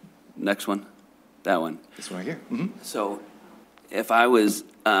 Next one. That one. This one right here. So if I was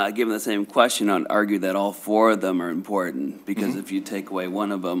given the same question, I'd argue that all four of them are important, because if you take away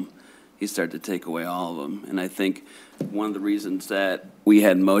one of them, you start to take away all of them. And I think one of the reasons that we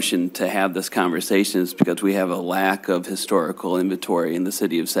had motion to have this conversation is because we have a lack of historical inventory in the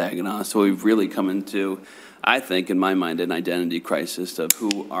city of Saginaw. So we've really come into, I think, in my mind, an identity crisis of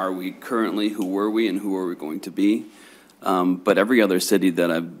who are we currently, who were we, and who are we going to be. But every other city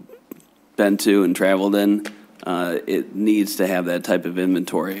that I've been to and traveled in, it needs to have that type of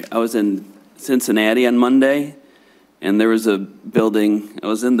inventory. I was in Cincinnati on Monday, and there was a building, I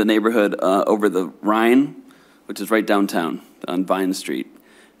was in the neighborhood over the Rhine, which is right downtown on Vine Street.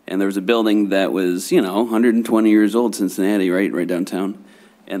 And there was a building that was, 120 years old, Cincinnati, right downtown.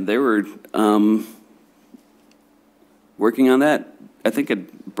 And they were working on that. I think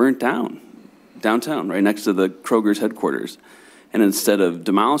it burnt down downtown, right next to the Kroger's headquarters. And instead of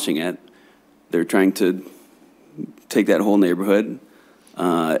demolishing it, they're trying to take that whole neighborhood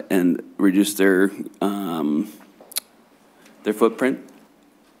and reduce their footprint,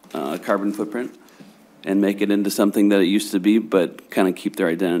 carbon footprint, and make it into something that it used to be, but kind of keep their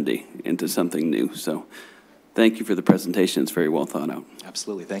identity into something new. So thank you for the presentation. It's very well thought out.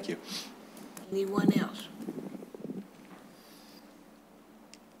 Absolutely. Thank you. Anyone else?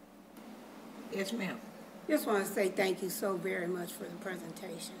 Yes, ma'am. Just want to say thank you so very much for the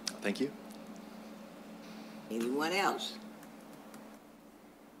presentation. Thank you. Anyone else?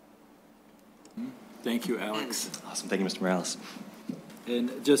 Thank you, Alex. Awesome. Thank you, Mr. Morales.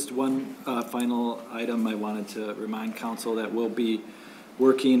 And just one final item, I wanted to remind council that we'll be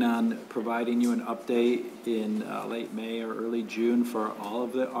working on providing you an update in late May or early June for all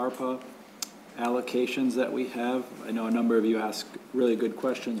of the ARPA allocations that we have. I know a number of you asked really good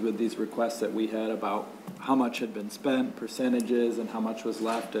questions with these requests that we had about how much had been spent, percentages, and how much was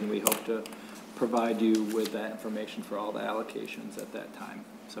left, and we hope to provide you with that information for all the allocations at that time.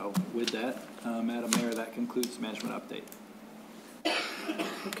 So with that, Madam Mayor, that concludes the management update.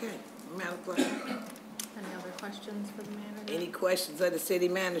 Okay, Madam Clerk. Any other questions for the manager? Any questions of the city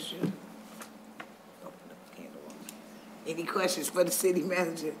manager? Open up the can of worms. Any questions for the city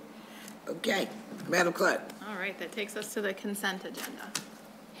manager? Okay, Madam Clerk. All right, that takes us to the consent agenda.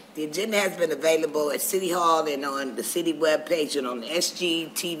 The agenda has been available at City Hall and on the city webpage and on the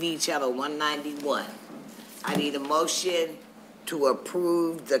SGTV channel 191. I need a motion to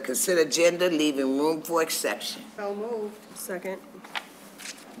approve the consent agenda, leaving room for exception. So moved. Second.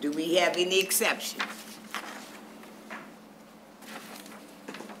 Do we have any exceptions?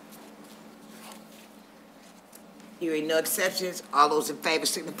 Hearing no exceptions, all those in favor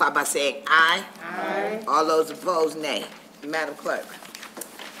signify by saying aye. Aye. All those opposed, nay. Madam Clerk,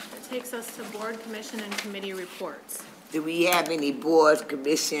 That takes us to board, commission, and committee reports. do we have any boards,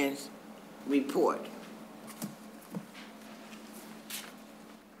 commissions report?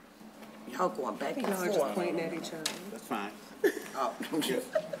 Y'all going back and Y'all are just forth. pointing at each other. That's fine. Oh,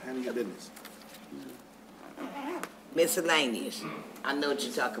 Handle your business. miscellaneous. I know what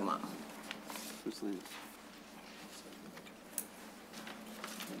you're talking about.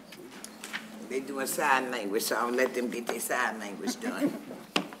 They doing sign language, so I'll let them get their sign language done.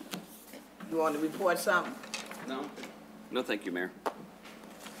 You want to report something? No? No, thank you, Mayor.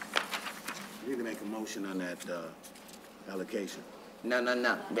 You can make a motion on that allocation. No,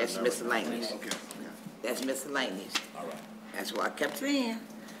 that's miscellaneous. Okay. That's miscellaneous. All right. That's why I kept saying.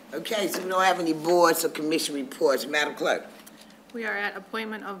 Okay, so we don't have any boards or commission reports. Madam Clerk, We are at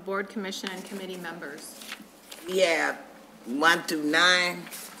appointment of board, commission, and committee members. we have 1 through 9,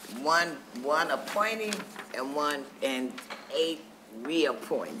 one appointing and 8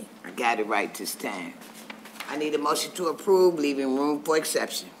 reappointing. I got it right this time. I need a motion to approve, leaving room for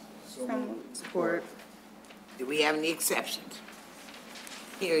exception. Support. Do we have any exceptions?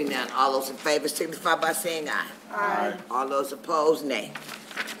 Hearing none, all those in favor signify by saying aye. Aye. All those opposed, nay.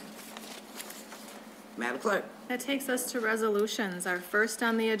 Madam Clerk. That takes us to resolutions. Our first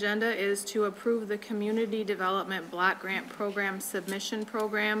on the agenda is to approve the Community Development Block Grant Program Submission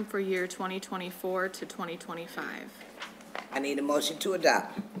Program for year 2024 to 2025. I need a motion to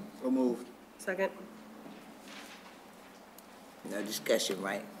adopt. So moved. Second. No discussion,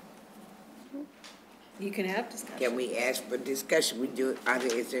 right? You can have discussion. Can we ask for discussion?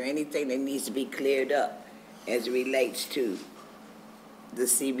 Is there anything that needs to be cleared up as it relates to the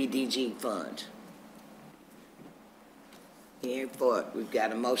CBDG fund? Hearing for it, we've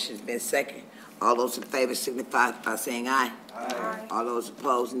got a motion, it's been second. All those in favor signify by saying aye. Aye. All those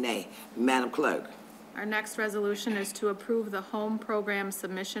opposed, nay. Madam Clerk. Our next resolution is to approve the home program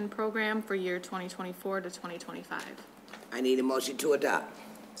submission program for year 2024 to 2025. I need a motion to adopt.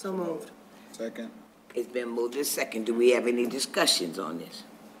 So moved. Second. It's been moved and second. Do we have any discussions on this?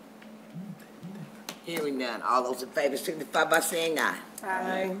 Hearing none. All those in favor signify by saying aye.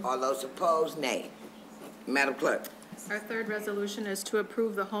 Aye. All those opposed, nay. Madam Clerk. Our third resolution is to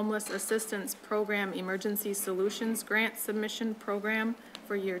approve the Homeless Assistance Program Emergency Solutions Grant Submission Program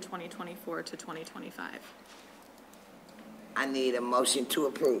for year 2024 to 2025. I need a motion to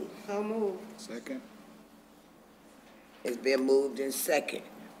approve. So moved. Second. It's been moved and second.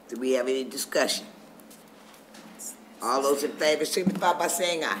 Do we have any discussion? All those in favor signify by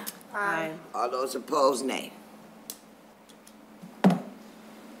saying aye. Aye. All those opposed, nay.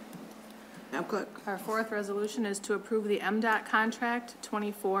 Madam Clerk. Our fourth resolution is to approve the MDOT contract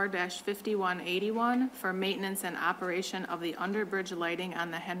 24-5181 for maintenance and operation of the underbridge lighting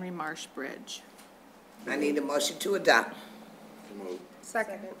on the Henry Marsh Bridge. I need a motion to adopt.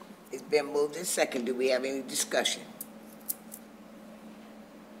 Second. It's been moved and second. Do we have any discussion?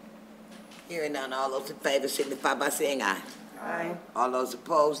 Hearing none, all those in favor signify by saying aye. Aye. All those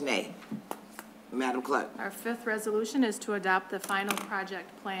opposed, nay. Madam Clerk. Our fifth resolution is to adopt the final project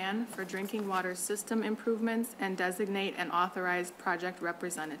plan for drinking water system improvements and designate an authorized project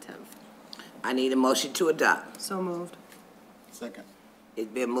representative. I need a motion to adopt. So moved. Second. It's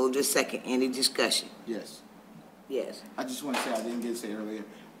been moved and second. Any discussion? Yes. Yes. I just want to say, I didn't get to say earlier,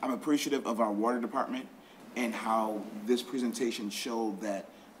 I'm appreciative of our water department and how this presentation showed that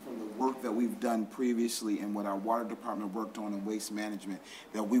from the work that we've done previously and what our water department worked on in waste management,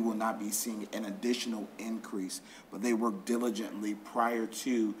 that we will not be seeing an additional increase. But they worked diligently prior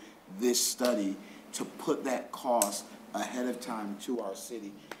to this study to put that cost ahead of time to our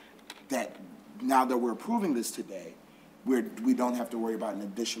city, that now that we're approving this today, we don't have to worry about an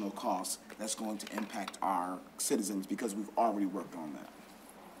additional cost that's going to impact our citizens because we've already worked on that.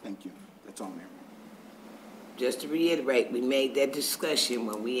 Thank you. That's all, Mayor. Just to reiterate, we made that discussion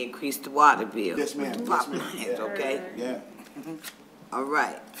when we increased the water bill. Yes, ma'am. Pop Yes, ma'am. lines, Yeah. okay? Yeah. All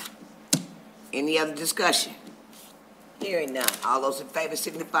right. Any other discussion? Hearing none. All those in favor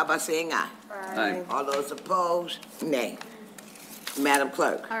signify by saying aye. Aye. All those opposed, nay. Madam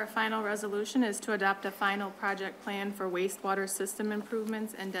Clerk. Our final resolution is to adopt a final project plan for wastewater system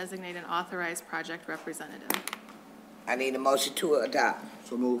improvements and designate an authorized project representative. I need a motion to adopt.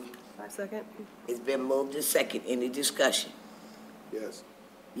 So move. Second. It's been moved and second. Any discussion? Yes.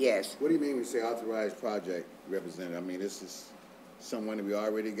 Yes. What do you mean when you say authorized project representative? I mean, this is someone that we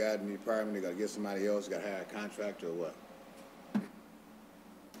already got in the department, they gotta get somebody else, gotta hire a contractor or what?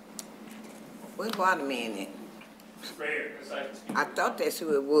 Where's water man at? Sprayer, I thought that's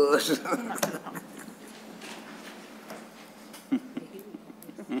who it was.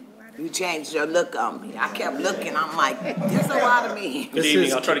 You changed your look on me. I kept looking, I'm like, this a water man. Good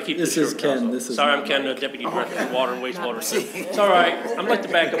evening, I'll try to keep this short. Ken. This is Sorry, I'm Ken, the Deputy Director of Water and Wastewater. It's all right, I'm like the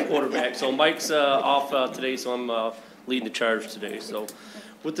backup quarterback, so Mike's off today, so I'm leading the charge today. So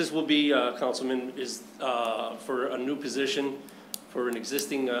what this will be, Councilman, is for a new position for an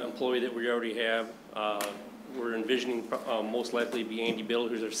existing employee that we already have. We're envisioning most likely be Andy Bill,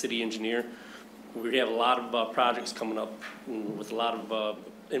 who's our city engineer. We have a lot of projects coming up with a lot of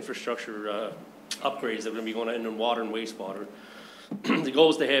infrastructure upgrades that are going to be going on in water and wastewater. The goal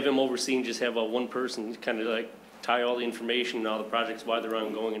is to have him overseeing, just have one person kind of like tie all the information and all the projects, why they're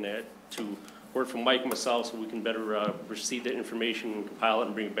ongoing and that, to work for Mike and myself so we can better receive that information and compile it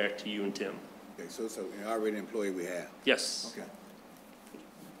and bring it back to you and Tim. Okay, so an already employee we have. Yes. Okay.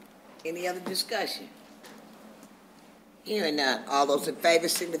 Any other discussion? Hearing none. All those in favor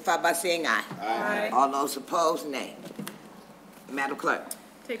signify by saying aye. Aye. All those opposed, nay. Madam Clerk.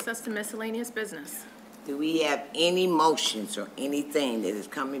 Takes us to miscellaneous business. Do we have any motions or anything that is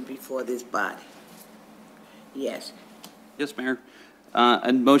coming before this body? Yes. Yes, Mayor.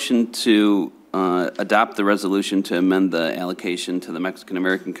 I'd motion to adopt the resolution to amend the allocation to the Mexican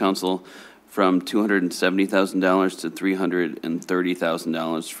American Council from $270,000 to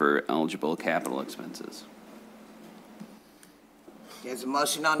 $330,000 for eligible capital expenses. There's a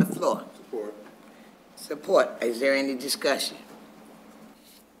motion on the floor. Support. Support. Is there any discussion?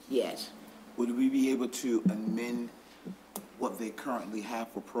 Yes. Would we be able to amend what they currently have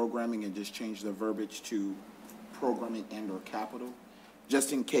for programming and just change the verbiage to programming and/or capital?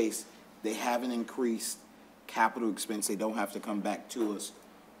 Just in case they haven't increased capital expense, they don't have to come back to us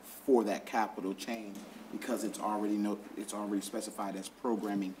for that capital change because it's already specified as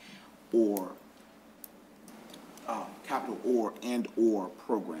programming or capital or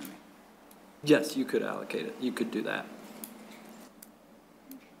programming? Yes, you could allocate it. You could do that.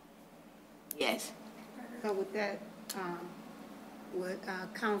 Yes. So with that, what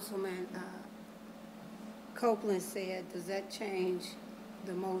Councilman Copeland said, does that change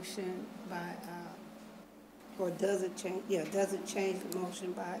the motion by, or does it change, does it change the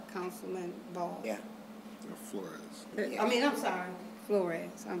motion by Councilman Ball? Yeah. Flores. I mean, I'm sorry,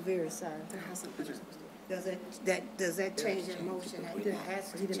 Flores, I'm very sorry. Does that change that motion? It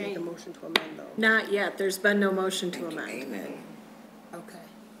has to change. motion to amend though. Not yet. There's been no motion to amend. Amen.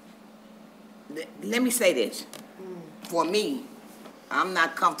 Okay. Let me say this. For me, I'm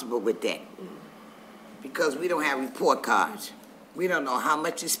not comfortable with that because we don't have report cards. We don't know how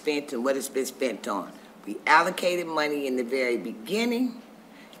much is spent and what it's been spent on. We allocated money in the very beginning,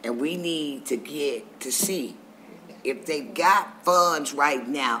 and we need to get to see if they got funds right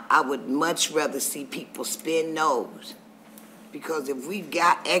now. I would much rather see people spend those, because if we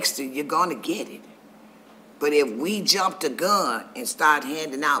got extra, you're gonna get it. But if we jump the gun and start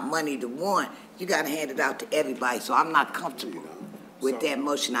handing out money to one, you gotta hand it out to everybody. So I'm not comfortable with that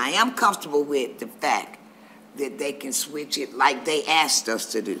motion. I am comfortable with the fact that they can switch it like they asked us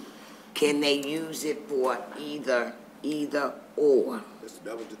to do. Can they use it for either or?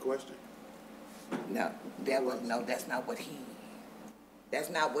 That was the question. No, that's not what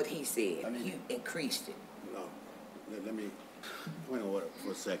he said. He increased it. No, let me point over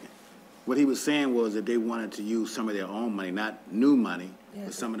for a second. What he was saying was that they wanted to use some of their own money, not new money,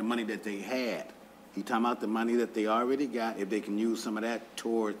 but some of the money that they had. He talking about the money that they already got, if they can use some of that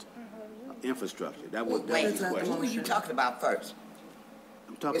towards infrastructure. That was his question. Who are you talking about first?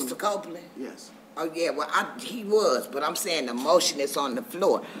 I'm talking. Mr. Copeland? Yes. Oh, yeah, well, he was, but I'm saying the motion that's on the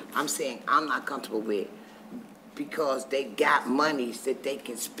floor, I'm saying I'm not comfortable with, because they got monies that they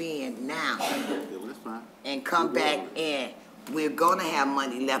can spend now That's fine. and come back, and we're gonna have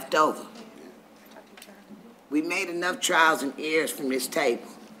money left over. We made enough trials and errors from this table.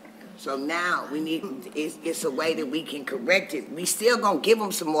 So now we need, it's a way that we can correct it. We still gonna give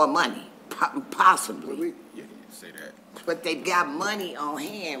them some more money, possibly. You can say that. But they've got money on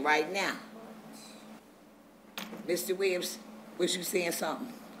hand right now. Mr. Williams, was you saying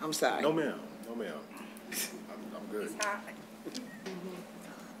something? I'm sorry. No, ma'am. No, ma'am. I'm good.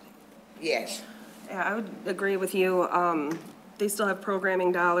 Yes. Yeah, I would agree with you. They still have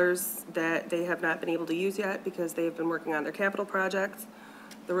programming dollars that they have not been able to use yet because they've been working on their capital projects.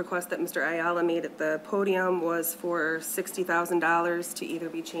 The request that Mr. Ayala made at the podium was for $60,000 to either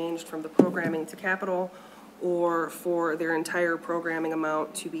be changed from the programming to capital or for their entire programming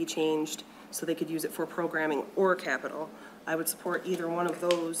amount to be changed so they could use it for programming or capital. I would support either one of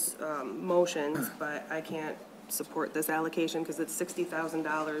those motions, but I can't support this allocation because it's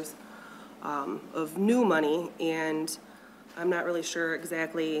 $60,000 of new money, and I'm not really sure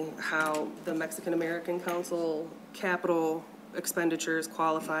exactly how the Mexican American Council capital expenditures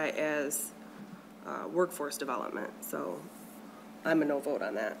qualify as workforce development. So I'm a no vote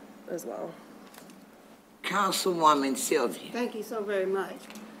on that as well. Councilwoman Sylvia. Thank you so very much.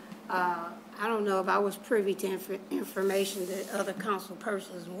 I don't know if I was privy to information that other council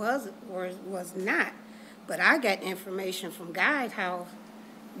persons was not, but I got information from Guidehouse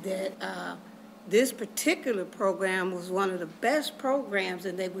that this particular program was one of the best programs,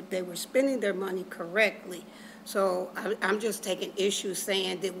 and they were spending their money correctly. So I'm just taking issue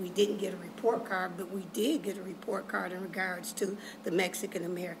saying that we didn't get a report card, but we did get a report card in regards to the Mexican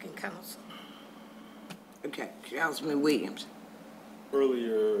American Council. Okay, Councilman Williams.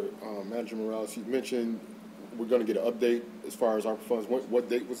 Earlier, Manager Morales, you mentioned we're going to get an update as far as our funds. What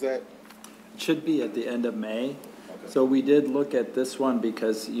date was that? It should be at the end of May. So we did look at this one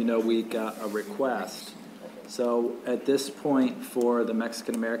because, you know, we got a request. So at this point for the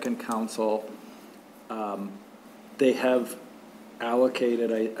Mexican American Council, they have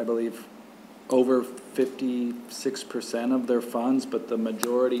allocated, I believe, over 56% of their funds, but the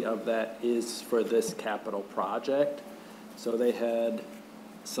majority of that is for this capital project. So they had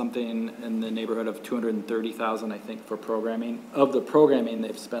something in the neighborhood of 230,000, I think, for programming. Of the programming,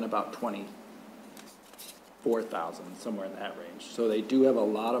 they've spent about 24,000, somewhere in that range. So they do have a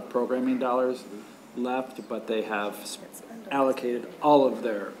lot of programming dollars left, but they have allocated all of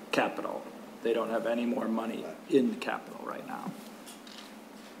their capital. They don't have any more money in capital right now.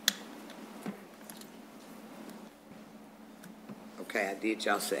 Okay, I did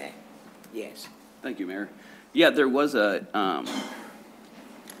y'all say. Yes. Thank you, Mayor. Yeah, there was a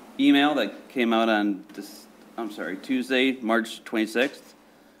email that came out on Tuesday, March 26th,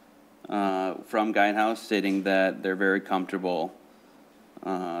 from Guidehouse stating that they're very comfortable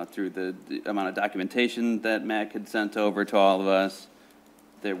through the amount of documentation that Mac had sent over to all of us,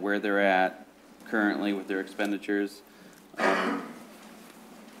 where they're at currently with their expenditures.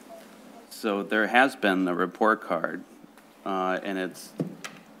 So there has been a report card, and it's,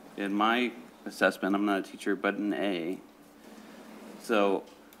 in my assessment, I'm not a teacher, but an A. So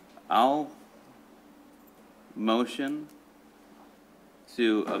I'll motion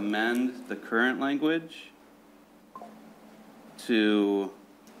to amend the current language to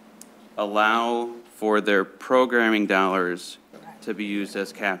allow for their programming dollars to be used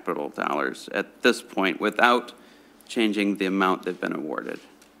as capital dollars at this point without changing the amount they've been awarded.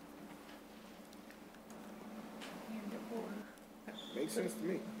 Makes sense to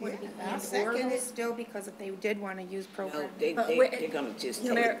me. Would it be and or still, because if they did want to use program? They're gonna just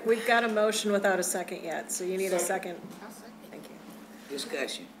take Mayor, we've got a motion without a second yet, so you need a second. Thank you.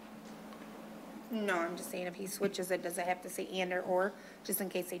 discussion. No, I'm just saying if he switches it, does it have to say and or, just in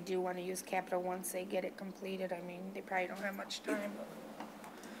case they do want to use capital once they get it completed? I mean, they probably don't have much time.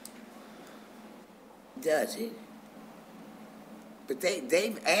 Does it? But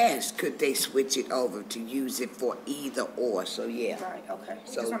they've asked, could they switch it over to use it for either or, so yeah. Right, okay.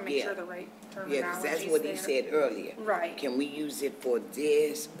 So, Just want to make yeah. sure the right terminology Yeah, because that's what he said earlier. Right. Can we use it for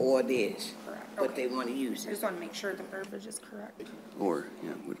this or this? Correct. But they want to use I it. just want to make sure the verbiage is correct. Or, yeah,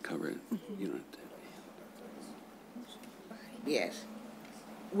 would cover it. You don't have to. Yes.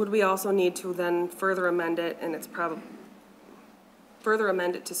 Would we also need to then further amend it, and it's probably, further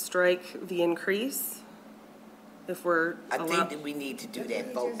amend it to strike the increase? If we're I think that we need to do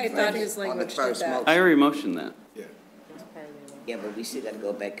that vote I thought his first on the language did first that. motion. I already motioned that. Yeah, but we still got to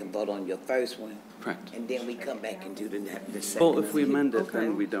go back and vote on your first one. Correct. And then we come back and do the second. Well, if we one. amend it,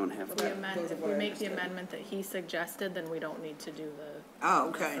 then we don't have If to. if we make the amendment that he suggested, then we don't need to do the Oh,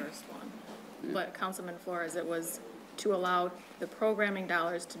 okay. first one. But Councilman Flores, it was to allow the programming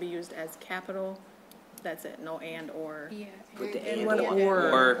dollars to be used as capital. That's it, no and or. Yeah. Put the And and one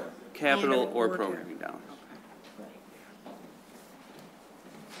or. Or capital And or or programming dollars.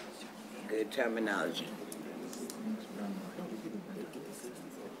 Good terminology.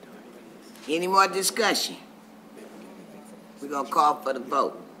 Any more discussion? We're gonna call for the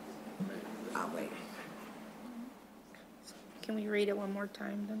vote. I'll wait. Can we read it one more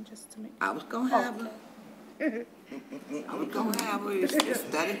time then, just to make? I was gonna have her. I was gonna have her. It's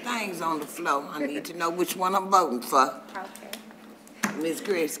study things on the floor. I need to know which one I'm voting for. Okay. Ms.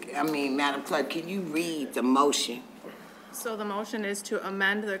 Chris, Madam Clerk, can you read the motion? So the motion is to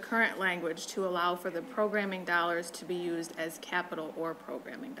amend the current language to allow for the programming dollars to be used as capital or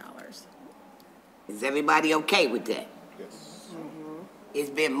programming dollars. Is everybody okay with that? Yes. It's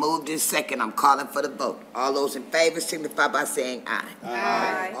been moved in second. I'm calling for the vote. All those in favor signify by saying aye.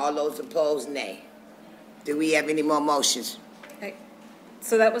 Aye. All those opposed, nay. Do we have any more motions?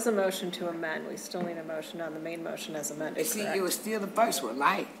 So that was a motion to amend. We still need a motion on the main motion as amended, See, correct? you were still the first one,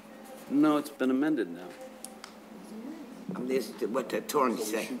 right? No, it's been amended now. I'm listening to what the attorney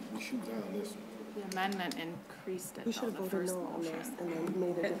say. We shoot down this one. The amendment increased it, We should though, have the voted first no on motion. this and then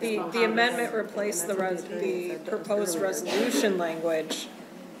made a difference. The amendment replaced the proposed resolution language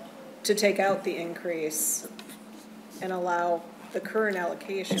to take out the increase and allow the current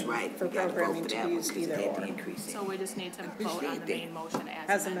allocation That's right. for We gotta vote programming for to that be one used because it either had the or. increase. So we just need to vote on the main motion As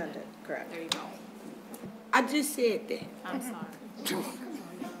as amended. amended, correct. There you go. I just said that. I'm sorry.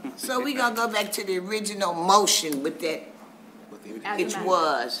 So we gonna go back to the original motion with that, As which amended.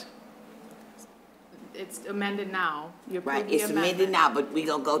 was, It's amended now. You right, approve the it's amended amendment. now, but we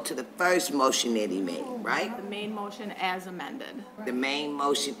gonna go to the first motion that he made, right? The main motion as amended. The main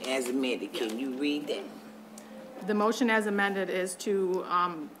motion as amended. Can you read that? The motion as amended is to,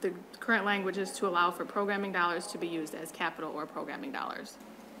 the current language is to allow for programming dollars to be used as capital or programming dollars.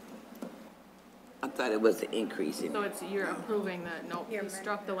 I thought it was an increase in So it. it's, you're approving the, no, you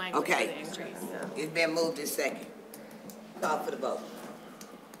struck the language for Okay. the increase. It's been moved in second. Call for the vote.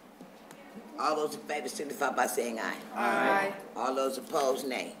 All those in favor signify by saying aye. Aye. All those opposed,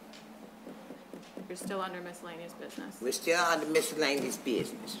 nay. You're still under miscellaneous business. We're still under miscellaneous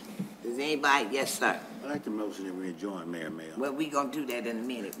business. Does anybody, yes, sir. I'd like the motion that we adjourn, Mayor. Well, we gonna do that in a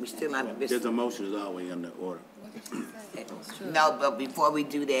minute. We still under There's miscellaneous. a motion is always under order. No, but before we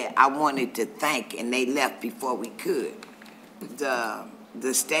do that, I wanted to thank, and they left before we could,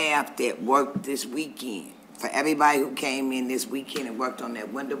 the staff that worked this weekend. For everybody who came in this weekend and worked on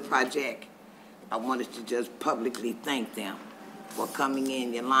that window project, I wanted to just publicly thank them for coming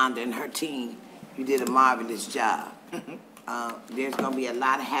in. Yolanda and her team, you did a marvelous job. There's gonna be a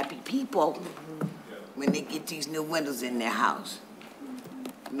lot of happy people when they get these new windows in their house.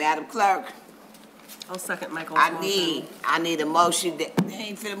 Madam Clerk, I'll second Michael's motion. I need a motion that, they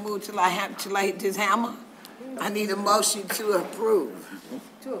ain't finna move till I hit this hammer. I need a motion to approve.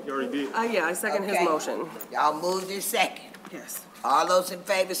 You already did. Yeah, I second his Okay. motion. Y'all moved in second. Yes. All those in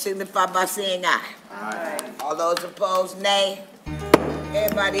favor signify by saying aye. Aye. All those opposed, nay.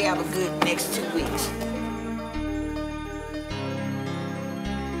 Everybody have a good next 2 weeks.